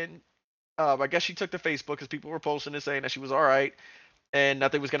out, and I guess she took to Facebook because people were posting and saying that she was all right and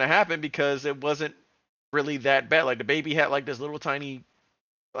nothing was gonna happen because it wasn't really that bad. Like the baby had like this little tiny,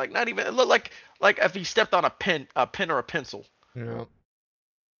 like not even it looked like if he stepped on a pen or a pencil. Yeah.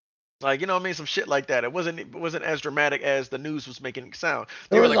 Like what I mean, some shit like that. It wasn't as dramatic as the news was making it sound.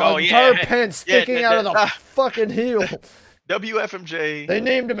 They There were was like, an oh entire yeah, pen yeah, sticking out of the fucking heel. WFMJ They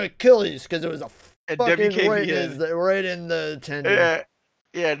named him Achilles because it was a and fucking WKBN. right in the tendon. Yeah,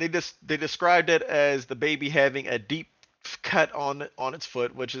 yeah. They described it as the baby having a deep cut on its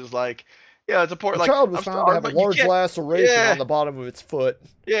foot, which is like, yeah, it's The important. Like child was I'm found to sorry, have a but you large can't. laceration Yeah, on the bottom of its foot.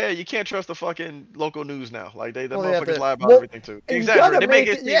 yeah. You can't trust the fucking local news now. Like the Well, they have motherfuckers to. lie about Well, everything too. They you exaggerate. gotta They make make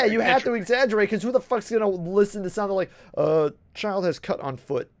it it. seem Yeah, you have to interesting. exaggerate because who the fuck's gonna listen to something like child has cut on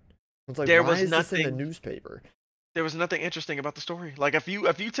foot? It's like, There why was is this in the nothing. newspaper? There was nothing interesting about the story. Like if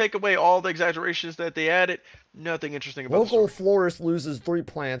you take away all the exaggerations that they added, nothing interesting about the Local story. florist loses 3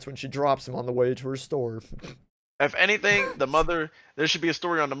 plants when she drops them on the way to her store. If anything, there should be a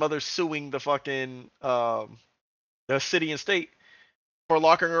story on the mother suing the fucking the city and state for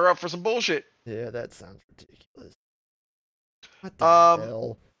locking her up for some bullshit. Yeah, that sounds ridiculous. What the Um,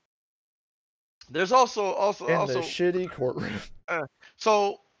 hell? there's also In the shitty courtroom.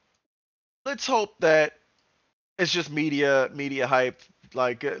 so let's hope that it's just media hype.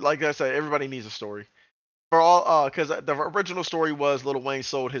 Like I said, everybody needs a story for all because the original story was Lil Wayne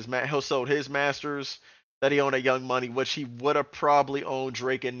sold his masters that he owned at Young Money, which he would have probably owned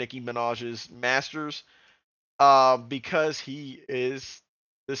Drake and Nicki Minaj's masters, because he is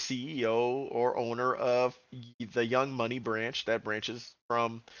the CEO or owner of the Young Money branch that branches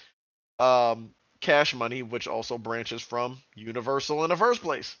from Cash Money, which also branches from Universal in the first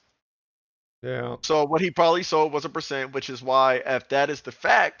place. Yeah. So what he probably sold was a percent, which is why if that is the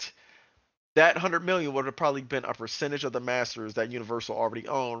fact, that 100 million would have probably been a percentage of the masters that Universal already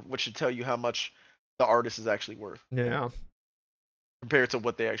owned, which should tell you how much the artist is actually worth Yeah. compared to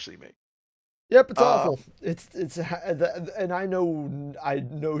what they actually make. Yep, it's Um, awful. And I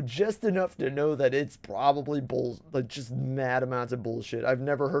know just enough to know that it's probably like just mad amounts of bullshit. I've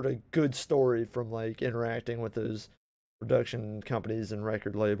never heard a good story from like interacting with those production companies and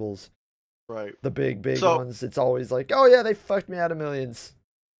record labels. right. The big So ones. It's always like, oh yeah, they fucked me out of millions.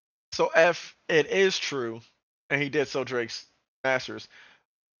 so if it is true, and he did sell Drake's masters,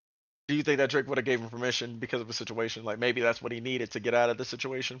 do you think that Drake would have gave him permission because of the situation? Like maybe that's what he needed to get out of the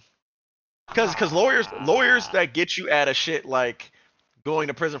situation. Because lawyers that get you out of shit like going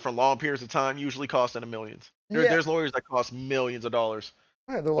to prison for long periods of time usually cost in the millions. Yeah, There's lawyers that cost millions of dollars.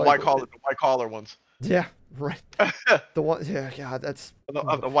 they're The like, white collar ones. yeah, right. The one, yeah, God, that's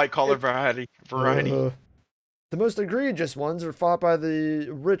Of the white collar it, variety. the most egregious ones are fought by the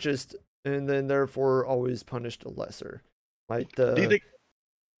richest, and then therefore always punished lesser. Like Do you think?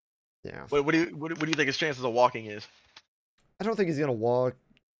 yeah, What do you think his chances of walking is? I don't think he's gonna walk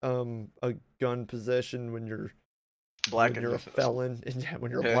a gun possession when you're Black when and you're a felon, and yeah,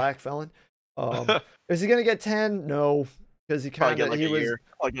 when you're a yeah. black felon. Is he gonna get 10? No, because he Probably kind get of like he a was. year.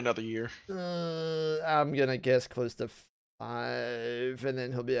 Probably get another year. I'm gonna guess close to 5, and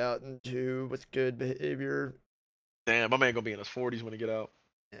then he'll be out in 2 with good behavior. Damn, my man gonna be in his 40s when he get out.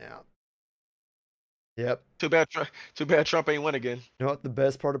 Yeah. Yep. Too bad Trump ain't win again. You know what the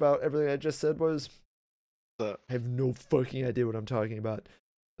best part about everything I just said was? So. I have no fucking idea what I'm talking about.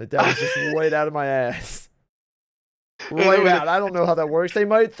 Like that was just right out of my ass. Right out. I don't know how that works. They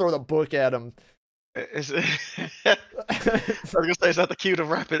might throw the book at him. I was gonna say, is that the cue to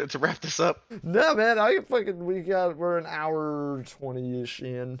wrap this up? No, man. We're an hour 20-ish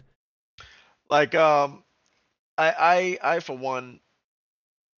in. Like, I for one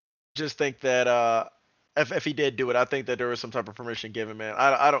just think that if he did do it, I think that there was some type of permission given, man.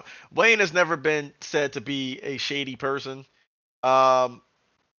 I don't. Wayne has never been said to be a shady person. And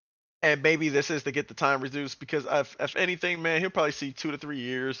maybe this is to get the time reduced because if anything, man, he'll probably see 2 to 3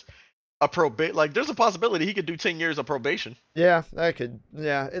 years. Like there's a possibility he could do 10 years of probation. Yeah, that could.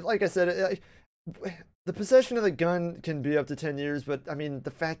 Yeah, like I said, the possession of the gun can be up to 10 years, but I mean,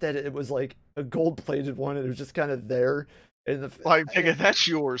 the fact that it was like a gold-plated one and it was just kind of there. Like, nigga, that's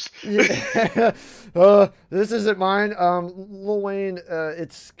yours. Yeah. This isn't mine. Lil Wayne,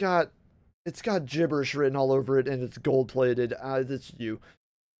 it's got gibberish written all over it and it's gold-plated. It's you.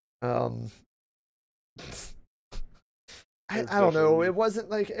 I don't know. It wasn't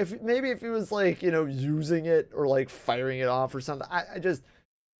like if he was like, using it or like firing it off or something. I just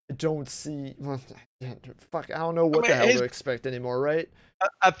don't see. Fuck, I don't know what the hell to expect anymore, right?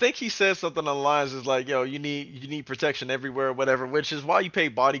 I think he said something on the lines is like, yo, you need protection everywhere, whatever, which is why you pay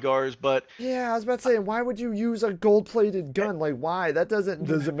bodyguards. But yeah, I was about to say, why would you use a gold-plated gun? Like, why? That does it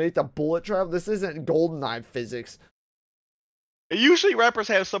make the bullet travel? This isn't GoldenEye physics. Usually rappers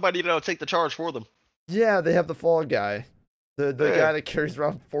have somebody that'll take the charge for them. Yeah, they have the fall guy. The guy that carries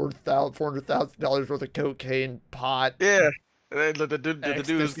around $400,000 worth of cocaine, pot. Yeah. The dude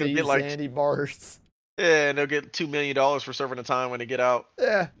is gonna get like Sandy bars. Yeah, and they'll get $2 million for serving the time when they get out.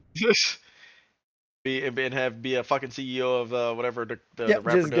 Yeah. be a fucking CEO of whatever the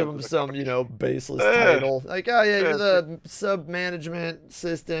rapper just give him some baseless title like, oh yeah, you're the sub management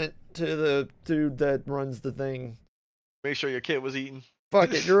assistant to the dude that runs the thing. Make sure your kid was eating.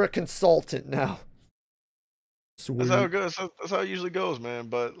 Fuck it, you're a consultant now. Sweet. That's how it goes. That's how it usually goes, man.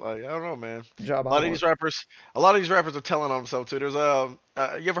 But like, I don't know, man. A lot of these rappers are telling on themselves too. There's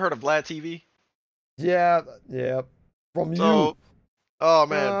you ever heard of Vlad TV? Yeah. From you. Oh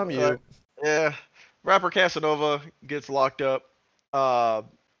man. From you. Yeah. Rapper Casanova gets locked up. I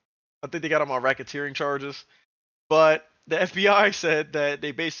think they got him on racketeering charges. But the FBI said that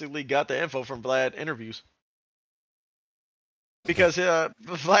they basically got the info from Vlad interviews. Because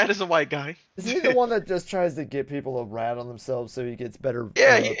Vlad is a white guy. Isn't he the one that just tries to get people to rat on themselves so he gets better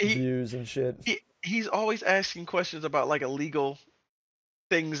views and shit? He's always asking questions about like illegal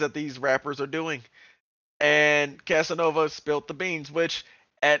things that these rappers are doing. And Casanova spilled the beans, which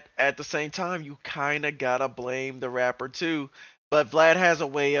at the same time, you kind of gotta blame the rapper too. But Vlad has a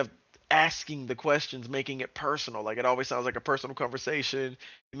way of asking the questions, making it personal. Like it always sounds like a personal conversation.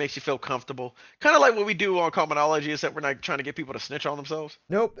 It makes you feel comfortable. Kind of like what we do on Commonology, except we're not trying to get people to snitch on themselves.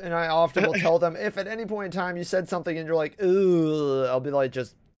 Nope. And I often will tell them, if at any point in time you said something and you're like, ugh, I'll be like,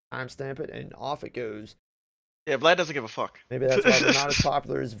 just timestamp it and off it goes. Yeah, Vlad doesn't give a fuck. Maybe that's why we're not as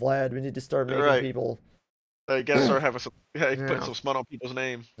popular as Vlad. We need to start making people. You gotta start having putting some smut on people's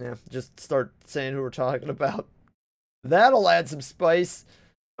name. Yeah, just start saying who we're talking about. That'll add some spice.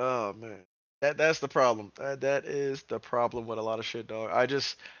 Oh man, that's the problem. That is the problem with a lot of shit, dog.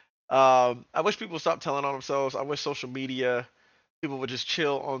 I wish people would stop telling on themselves. I wish social media people would just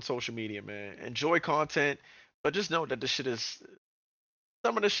chill on social media, man. Enjoy content, but just know that this shit is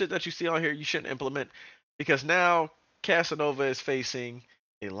some of the shit that you see on here you shouldn't implement because now Casanova is facing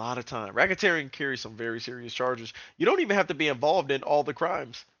a lot of time. Racketeering carries some very serious charges. You don't even have to be involved in all the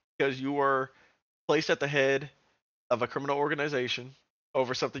crimes because you were placed at the head of a criminal organization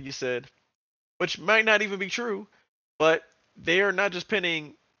over something you said, which might not even be true, but they are not just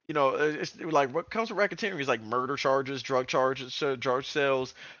pinning, it's like what comes with racketeering is like murder charges, drug charges, drug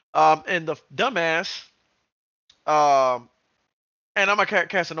sales, and the dumbass, and I'm a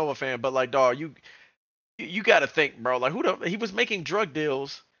Casanova fan, but like, dog, you got to think, bro, like he was making drug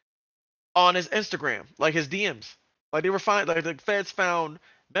deals on his Instagram, like his DMs, like they were like the feds found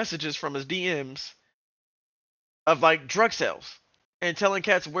messages from his DMs of like drug sales. And telling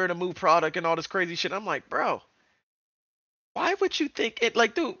cats where to move product and all this crazy shit. I'm like, bro, why would you think it?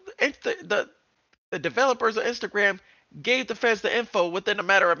 Like, dude, the developers of Instagram gave the feds the info within a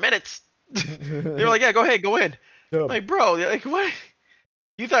matter of minutes. They were like, yeah, go ahead, go in. Yep. Like, bro, like, what?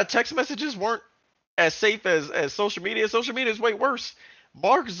 You thought text messages weren't as safe as social media? Social media is way worse.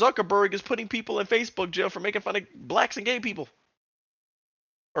 Mark Zuckerberg is putting people in Facebook jail for making fun of blacks and gay people,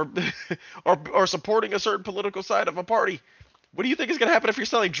 or supporting a certain political side of a party. What do you think is gonna happen if you're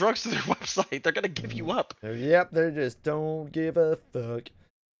selling drugs to their website? They're gonna give you up. Yep, they just don't give a fuck.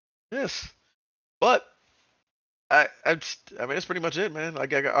 Yes, but I mean, that's pretty much it, man.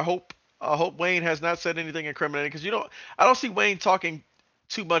 Like, I hope Wayne has not said anything incriminating because I don't see Wayne talking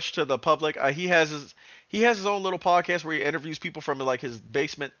too much to the public. He has his own little podcast where he interviews people from like his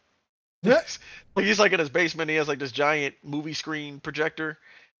basement. Yeah. Like he's like in his basement. He has like this giant movie screen projector,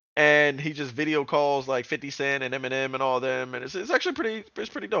 and he just video calls like 50 Cent and Eminem and all of them, and it's actually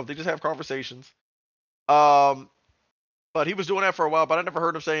pretty dope. They just have conversations. Um, but he was doing that for a while, but I never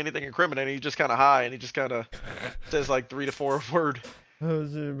heard him say anything incriminating. He's just kind of high, and he just kind of says like 3 to 4 word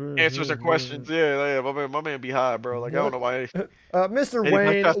answers their questions. Yeah, my man be high, bro. Like I don't know why. Mr. Any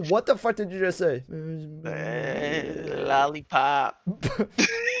Wayne, podcast- what the fuck did you just say? Lollipop.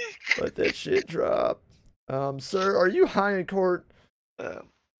 Let that shit drop. Sir, are you high in court?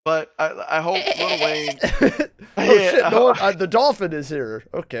 But I hope Lil Wayne. Oh Yeah, shit! No, the dolphin is here.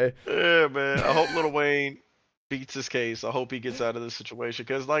 Okay. Yeah, man. I hope Lil Wayne beats his case. I hope he gets out of this situation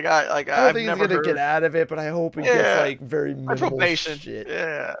because, like, I don't I've think he's never gonna heard get out of it, but I hope he Yeah. gets like very my minimal probation. shit.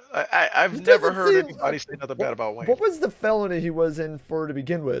 Yeah, I've It never doesn't heard seem- anybody say nothing bad about Wayne. What was the felony he was in for to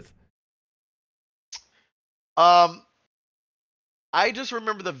begin with? I just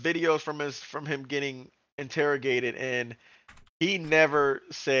remember the videos from him getting interrogated, and he never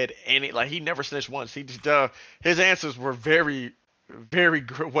said any, like, he never snitched once. He just his answers were very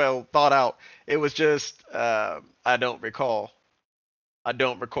well thought out. It was just I don't recall. I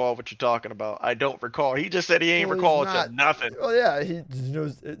don't recall what you're talking about. I don't recall. He just said he ain't Well, he's recalled not- nothing. Oh yeah, he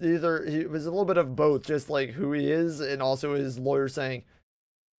knows either. He was a little bit of both, just like who he is, and also his lawyer saying,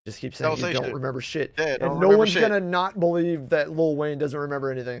 "Just keep saying Don't you say don't shit. remember shit." Yeah, And don't no remember one's shit. gonna not believe that Lil Wayne doesn't remember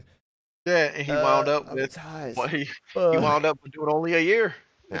anything. Yeah, and he wound up I'm with tired. well, he Ugh, wound up with doing only a year.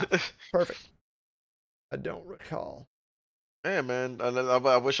 Yeah. perfect. I don't recall. Yeah, man.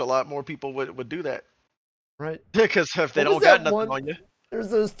 I wish a lot more people would do that. Right? Because if they What was don't got that nothing one- on you, There's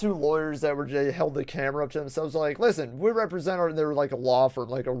those two lawyers that they held the camera up to themselves, like, listen, we represent our, and they were like a law firm,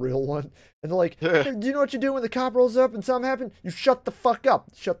 like a real one. And they're like, Yeah. "Hey, do you know what you do when the cop rolls up and something happened? You shut the fuck up.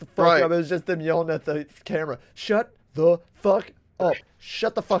 Shut the fuck Right. up. It was just them yelling at the camera. Shut the fuck up.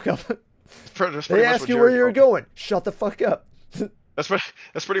 Shut the fuck up. that's pretty They much ask what you where Jerry you're told me. going. Shut the fuck up. That's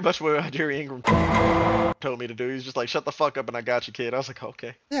pretty much what Jerry Ingram told me to do. He's just like, shut the fuck up and I got you, kid. I was like,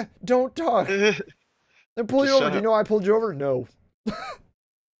 okay. Yeah, don't talk. Then pull you Just over. shut Do you up. know why I pulled you over? No.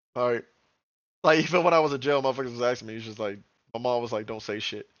 All right. Like, even when I was in jail, motherfuckers was asking me, he's just like, my mom was like, don't say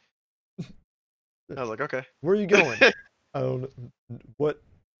shit. I was like, okay. Where are you going? I don't know. What?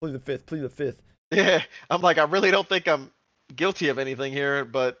 Plead the fifth. Plead the fifth. Yeah. I'm like, I really don't think I'm guilty of anything here,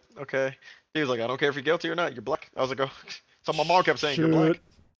 but okay. He was like, I don't care if you're guilty or not. You're black. I was like, oh. So my mom kept saying, you're black. Shit.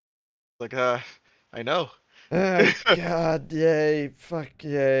 Like, I know. Oh, God, yay. Fuck,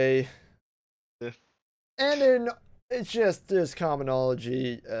 yay. Yeah. And then it's just this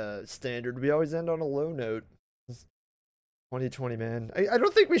commonology standard. We always end on a low note. It's 2020, man. I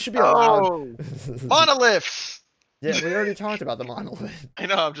don't think we should be allowed. Oh, monoliths. Yeah, we already talked about the monolith. I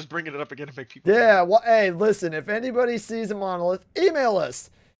know. I'm just bringing it up again to make people. Yeah, well, hey, listen, if anybody sees a monolith, email us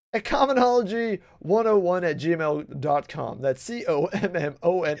at commonology101@gmail.com. That's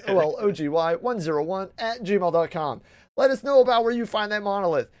COMMONOLOGY101@gmail.com. Let us know about where you find that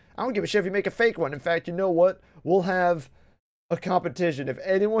monolith. I don't give a shit if you make a fake one. In fact, you know what? We'll have a competition. If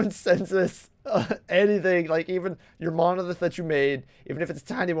anyone sends us anything, like even your monolith that you made, even if it's a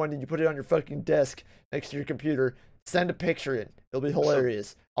tiny one and you put it on your fucking desk next to your computer, send a picture in. It'll be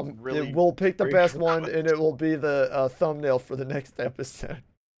hilarious. really We'll pick the great best one, request. and it will be the thumbnail for the next episode.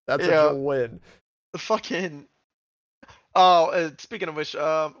 That's Yeah. what you'll win. Fucking. Oh, speaking of which,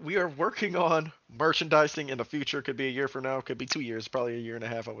 we are working on merchandising in the future. Could be a year from now. Could be 2 years. Probably a year and a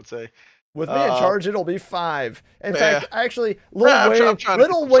half, I would say. With me in charge, it'll be 5. In fact, actually, Yeah, I'm Little trying to Wayne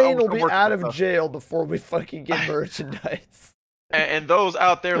think of will some- be I'm out working of on jail before we fucking get merchandise. And those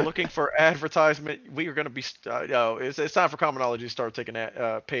out there looking for advertisement, we are going to be. It's time for Commonology to start taking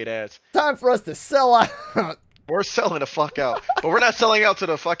paid ads. Time for us to sell out. We're selling the fuck out, but we're not selling out to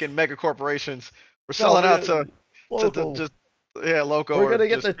the fucking mega corporations. We're selling out to local. just local. We're or gonna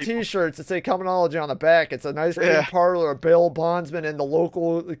get just the people. T-shirts that say "Commonology" on the back. It's a nice cream Yeah. parlor, a bail bondsman, and the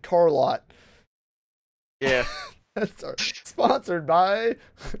local car lot. Yeah, That's sponsored by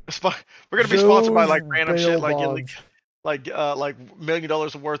we're gonna be sponsored by like Joe's random Bail shit like Bonds. like $1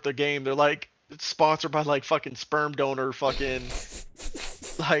 million worth of game. They're like sponsored by like fucking sperm donor fucking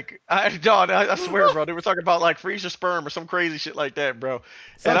like I swear, bro. They were talking about like freeze your sperm or some crazy shit like that, bro.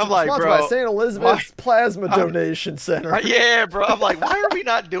 And I'm like, sponsored bro, by St. Elizabeth's Plasma I- Donation Center. yeah, bro. I'm like, why are we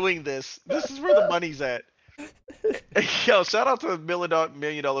not doing this? This is where the money's at. Yo, shout out to $1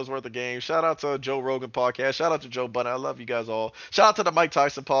 million worth of games. Shout out to Joe Rogan podcast. Shout out to Joe Budden. I love you guys all. Shout out to the Mike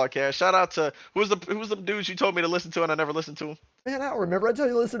Tyson podcast. Shout out to who's the dudes you told me to listen to and I never listened to them. Man, I don't remember. I tell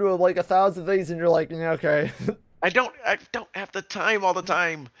you, listen to like 1,000 things, and you're like, yeah, okay. I don't have the time all the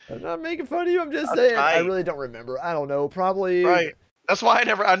time. I'm not making fun of you. I'm just saying. I really don't remember. I don't know. Probably. Right. That's why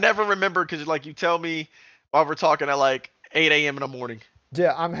I never remember, because like you tell me while we're talking at like 8 a.m. in the morning.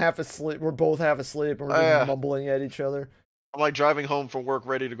 Yeah, I'm half asleep. We're both half asleep, and we're just mumbling at each other. I'm like driving home from work,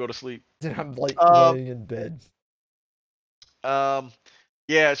 ready to go to sleep. And I'm like laying in bed.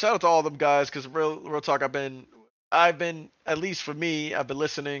 Yeah. Shout out to all them guys, because real talk. I've been at least for me. I've been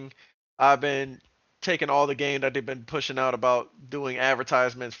listening. I've been taking all the game that they've been pushing out about doing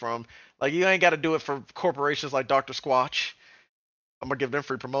advertisements from. Like, you ain't got to do it for corporations like Dr. Squatch. I'm gonna give them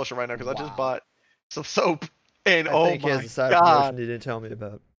free promotion right now because I just bought some soap, and I oh think he has my a side god, promotion you didn't tell me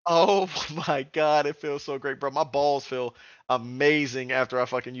about. oh my god, it feels so great, bro. My balls feel amazing after I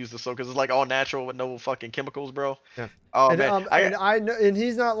fucking use the soap, because it's like all natural with no fucking chemicals, bro. Yeah. Oh And, man, and I know, and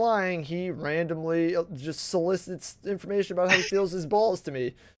he's not lying. He randomly just solicits information about how he feels his balls to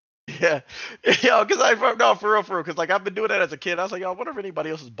me. yeah, yo, because no, for real, because like I've been doing that as a kid. I was like, yo, I wonder if anybody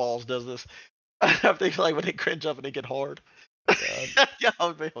else's balls does this. I think like when they cringe up and they get hard. Yeah,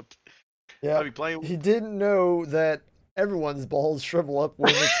 man. Yeah, I'll be playing. he didn't know that everyone's balls shrivel up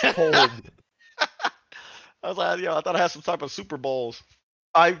when it's cold. I was like, yo, I thought I had some type of super balls.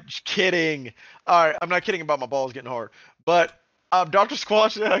 I'm kidding. All right, I'm not kidding about my balls getting hard. But Dr.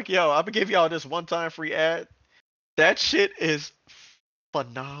 Squatch, like, yo, I'm gonna give y'all this one-time free ad. That shit is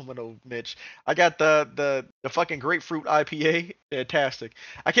phenomenal, Mitch. I got the fucking grapefruit IPA, fantastic.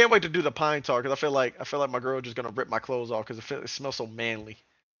 I can't wait to do the pine tar, because I feel like my girl just gonna rip my clothes off because it smells so manly.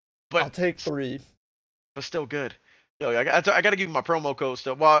 But I'll take 3. But still good. Yo, I got to give you my promo code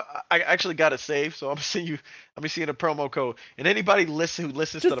still. Well, I actually got it saved, so I'm seeing a promo code. And anybody who listens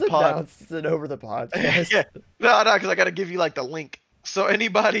Just to the pod, announce it over the podcast. yeah, no, because I got to give you like the link. So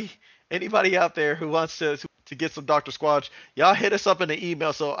anybody out there who wants to get some Dr. Squatch, y'all hit us up in the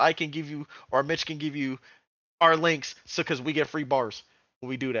email so I can give you, or Mitch can give you our links, so because we get free bars when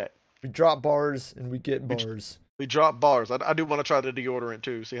we do that. We drop bars and we get bars. We drop bars. I do want to try the deodorant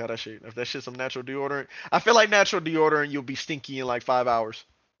too. See how that shit. If that shit's some natural deodorant, I feel like natural deodorant, you'll be stinky in like 5 hours.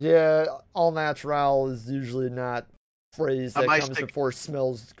 Yeah, all natural is usually not phrase that comes before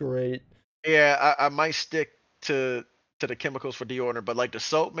smells great. Yeah, I might stick to the chemicals for deodorant, but like the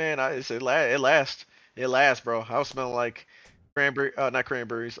soap, man, it lasts. It lasts, bro. I was smelling like not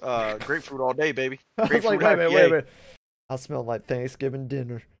cranberries, grapefruit all day, baby. I was like, wait a minute. I'll smell like Thanksgiving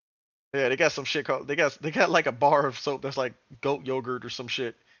dinner. Yeah, they got some shit called they got like a bar of soap that's like goat yogurt or some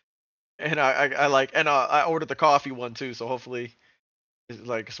shit. And I ordered the coffee one too, so hopefully it's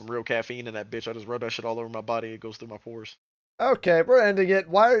like some real caffeine in that bitch. I just rub that shit all over my body. It goes through my pores. Okay, we're ending it.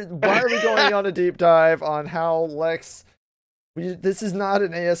 Why are we going on a deep dive on how Lex? This is not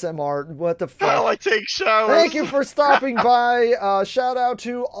an ASMR. What the fuck? How I take showers. Thank you for stopping by. Shout out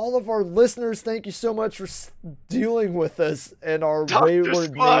to all of our listeners. Thank you so much for dealing with us and our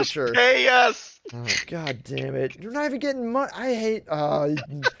wayward nature. Pay us. Oh, God damn it! You're not even getting money. I hate.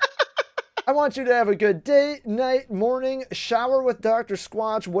 I want you to have a good day, night, morning, shower with Dr.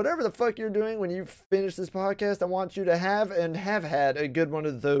 Squatch, whatever the fuck you're doing when you finish this podcast. I want you to have and have had a good one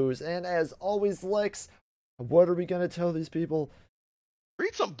of those. And as always, Lex, what are we going to tell these people?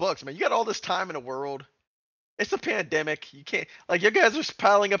 Read some books, man. You got all this time in the world. It's a pandemic. You can't, like, you guys are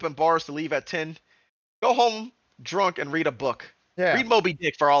piling up in bars to leave at 10. Go home drunk and read a book. Yeah. Read Moby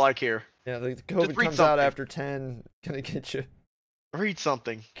Dick for all I care. Yeah, the COVID comes out after 10. Gonna get you. Read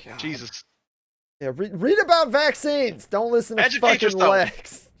something. God. Jesus. Yeah, read about vaccines. Don't listen to fucking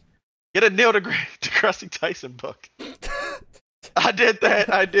Lex. Get a Neil deGrasse Tyson book. I did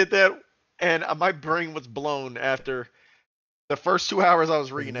that, and my brain was blown after the first 2 hours I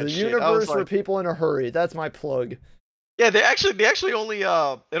was reading that shit. The universe for people in a hurry. That's my plug. Yeah, they actually only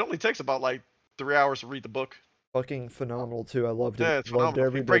it only takes about like 3 hours to read the book. Fucking phenomenal too. I loved it. Yeah, it's loved phenomenal.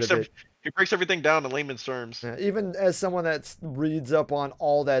 every bit of it. He breaks everything down in layman's terms. Yeah, even as someone that reads up on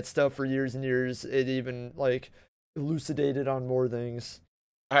all that stuff for years and years, it even like elucidated on more things.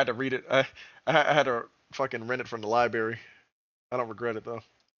 I had to read it. I had to fucking rent it from the library. I don't regret it though.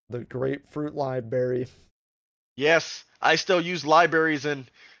 The Grapefruit Library. Yes, I still use libraries in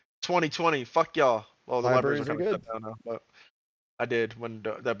 2020. Fuck y'all. Well, the libraries are kind of shut down now, but I did when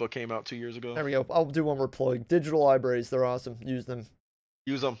that book came out 2 years ago. There we go. I'll do one more plug. Digital libraries, they're awesome. Use them.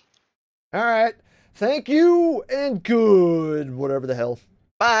 Use them. All right. Thank you and good whatever the hell.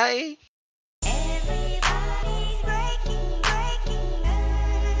 Bye. Everybody's breaking.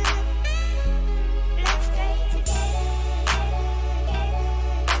 Let's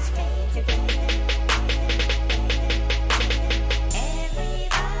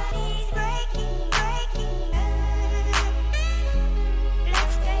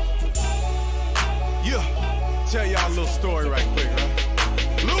a little story right quick,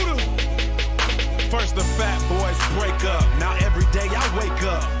 huh? Luda! First the fat boys break up. Now every day I wake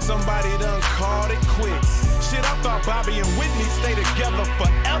up, somebody done called it quits. Shit, I thought Bobby and Whitney stay together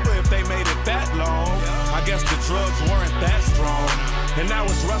forever if they made it that long. I guess the drugs weren't that strong. And now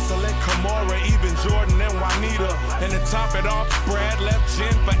it's Russell and Kimora, even Jordan and Juanita. And to top it off, Brad left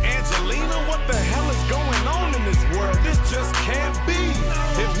Jen for Angelina. What the hell is going on in this world? This just can't be.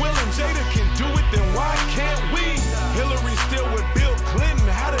 If Will and Jada can do it, then why can't we? Hillary still with Bill Clinton,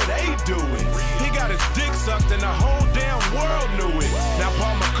 how did they do it? He got his dick sucked and the whole damn world knew it. Now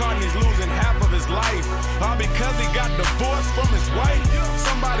Paul McCartney's losing half of his life, all because he got divorced from his wife.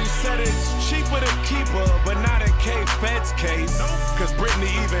 Somebody said it's cheaper to keep her, but not in K-Fed's case. Cause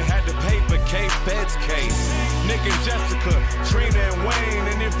Britney even had to pay for K-Fed's case. Nick and Jessica, Trina and Wayne.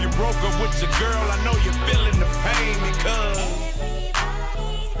 And if you broke up with your girl, I know you're feeling the pain because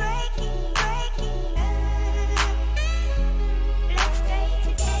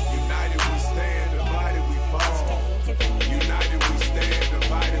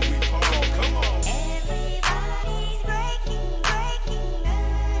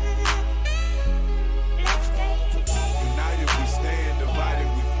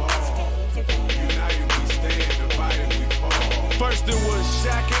first it was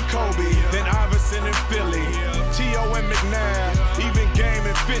Shaq and Kobe, then Iverson and Philly, T.O. and McNabb, even Game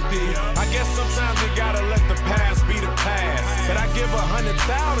and 50. I guess sometimes you gotta let the past be the past. But I give 100,000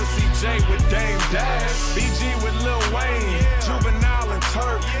 to see Jay with Dame Dash, BG with Lil Wayne, Juvenile and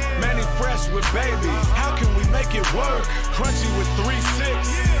Turk, Manny Fresh with Baby. How can we make it work? Crunchy with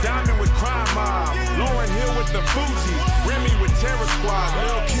 3-6, Diamond with Crime Mob, Lauryn Hill with the Fugees, Remy with Terror Squad,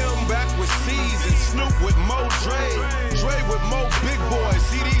 Lil Kim back with C's and Snoop with Mo Dre, Dre with Mo Big Boy,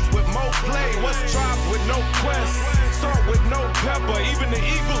 CDs with Mo Play, West Tribe with no Quest, Salt with no Pepper. Even the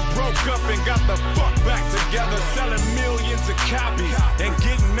Eagles broke up and got the fuck back together, selling millions of copies and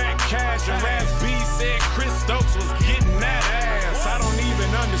getting that cash. And Raz B said Chris Stokes was getting that ass. I don't even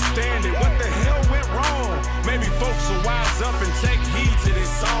understand it. What the hell went wrong? Maybe folks will wise up and take heed to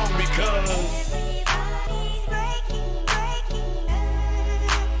this song because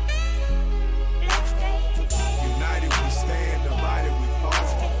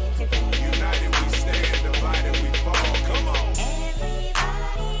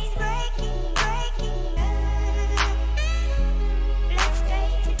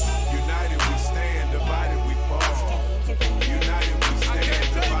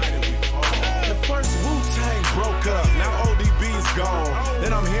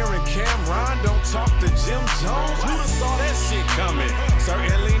then I'm hearing Cameron don't talk to Jim Jones. Who done saw that shit coming?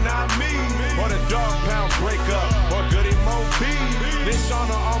 Certainly not me. Or the Dog Pound breakup, or Goody Mo B. Then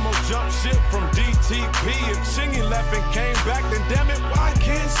Shauna almost jumped ship from DTP. If Chingy left and came back, then damn it, why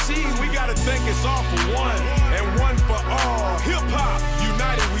can't she? We gotta think it's all for one, and one for all. Hip hop,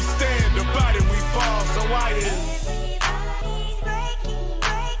 united we stand, divided we fall. So why is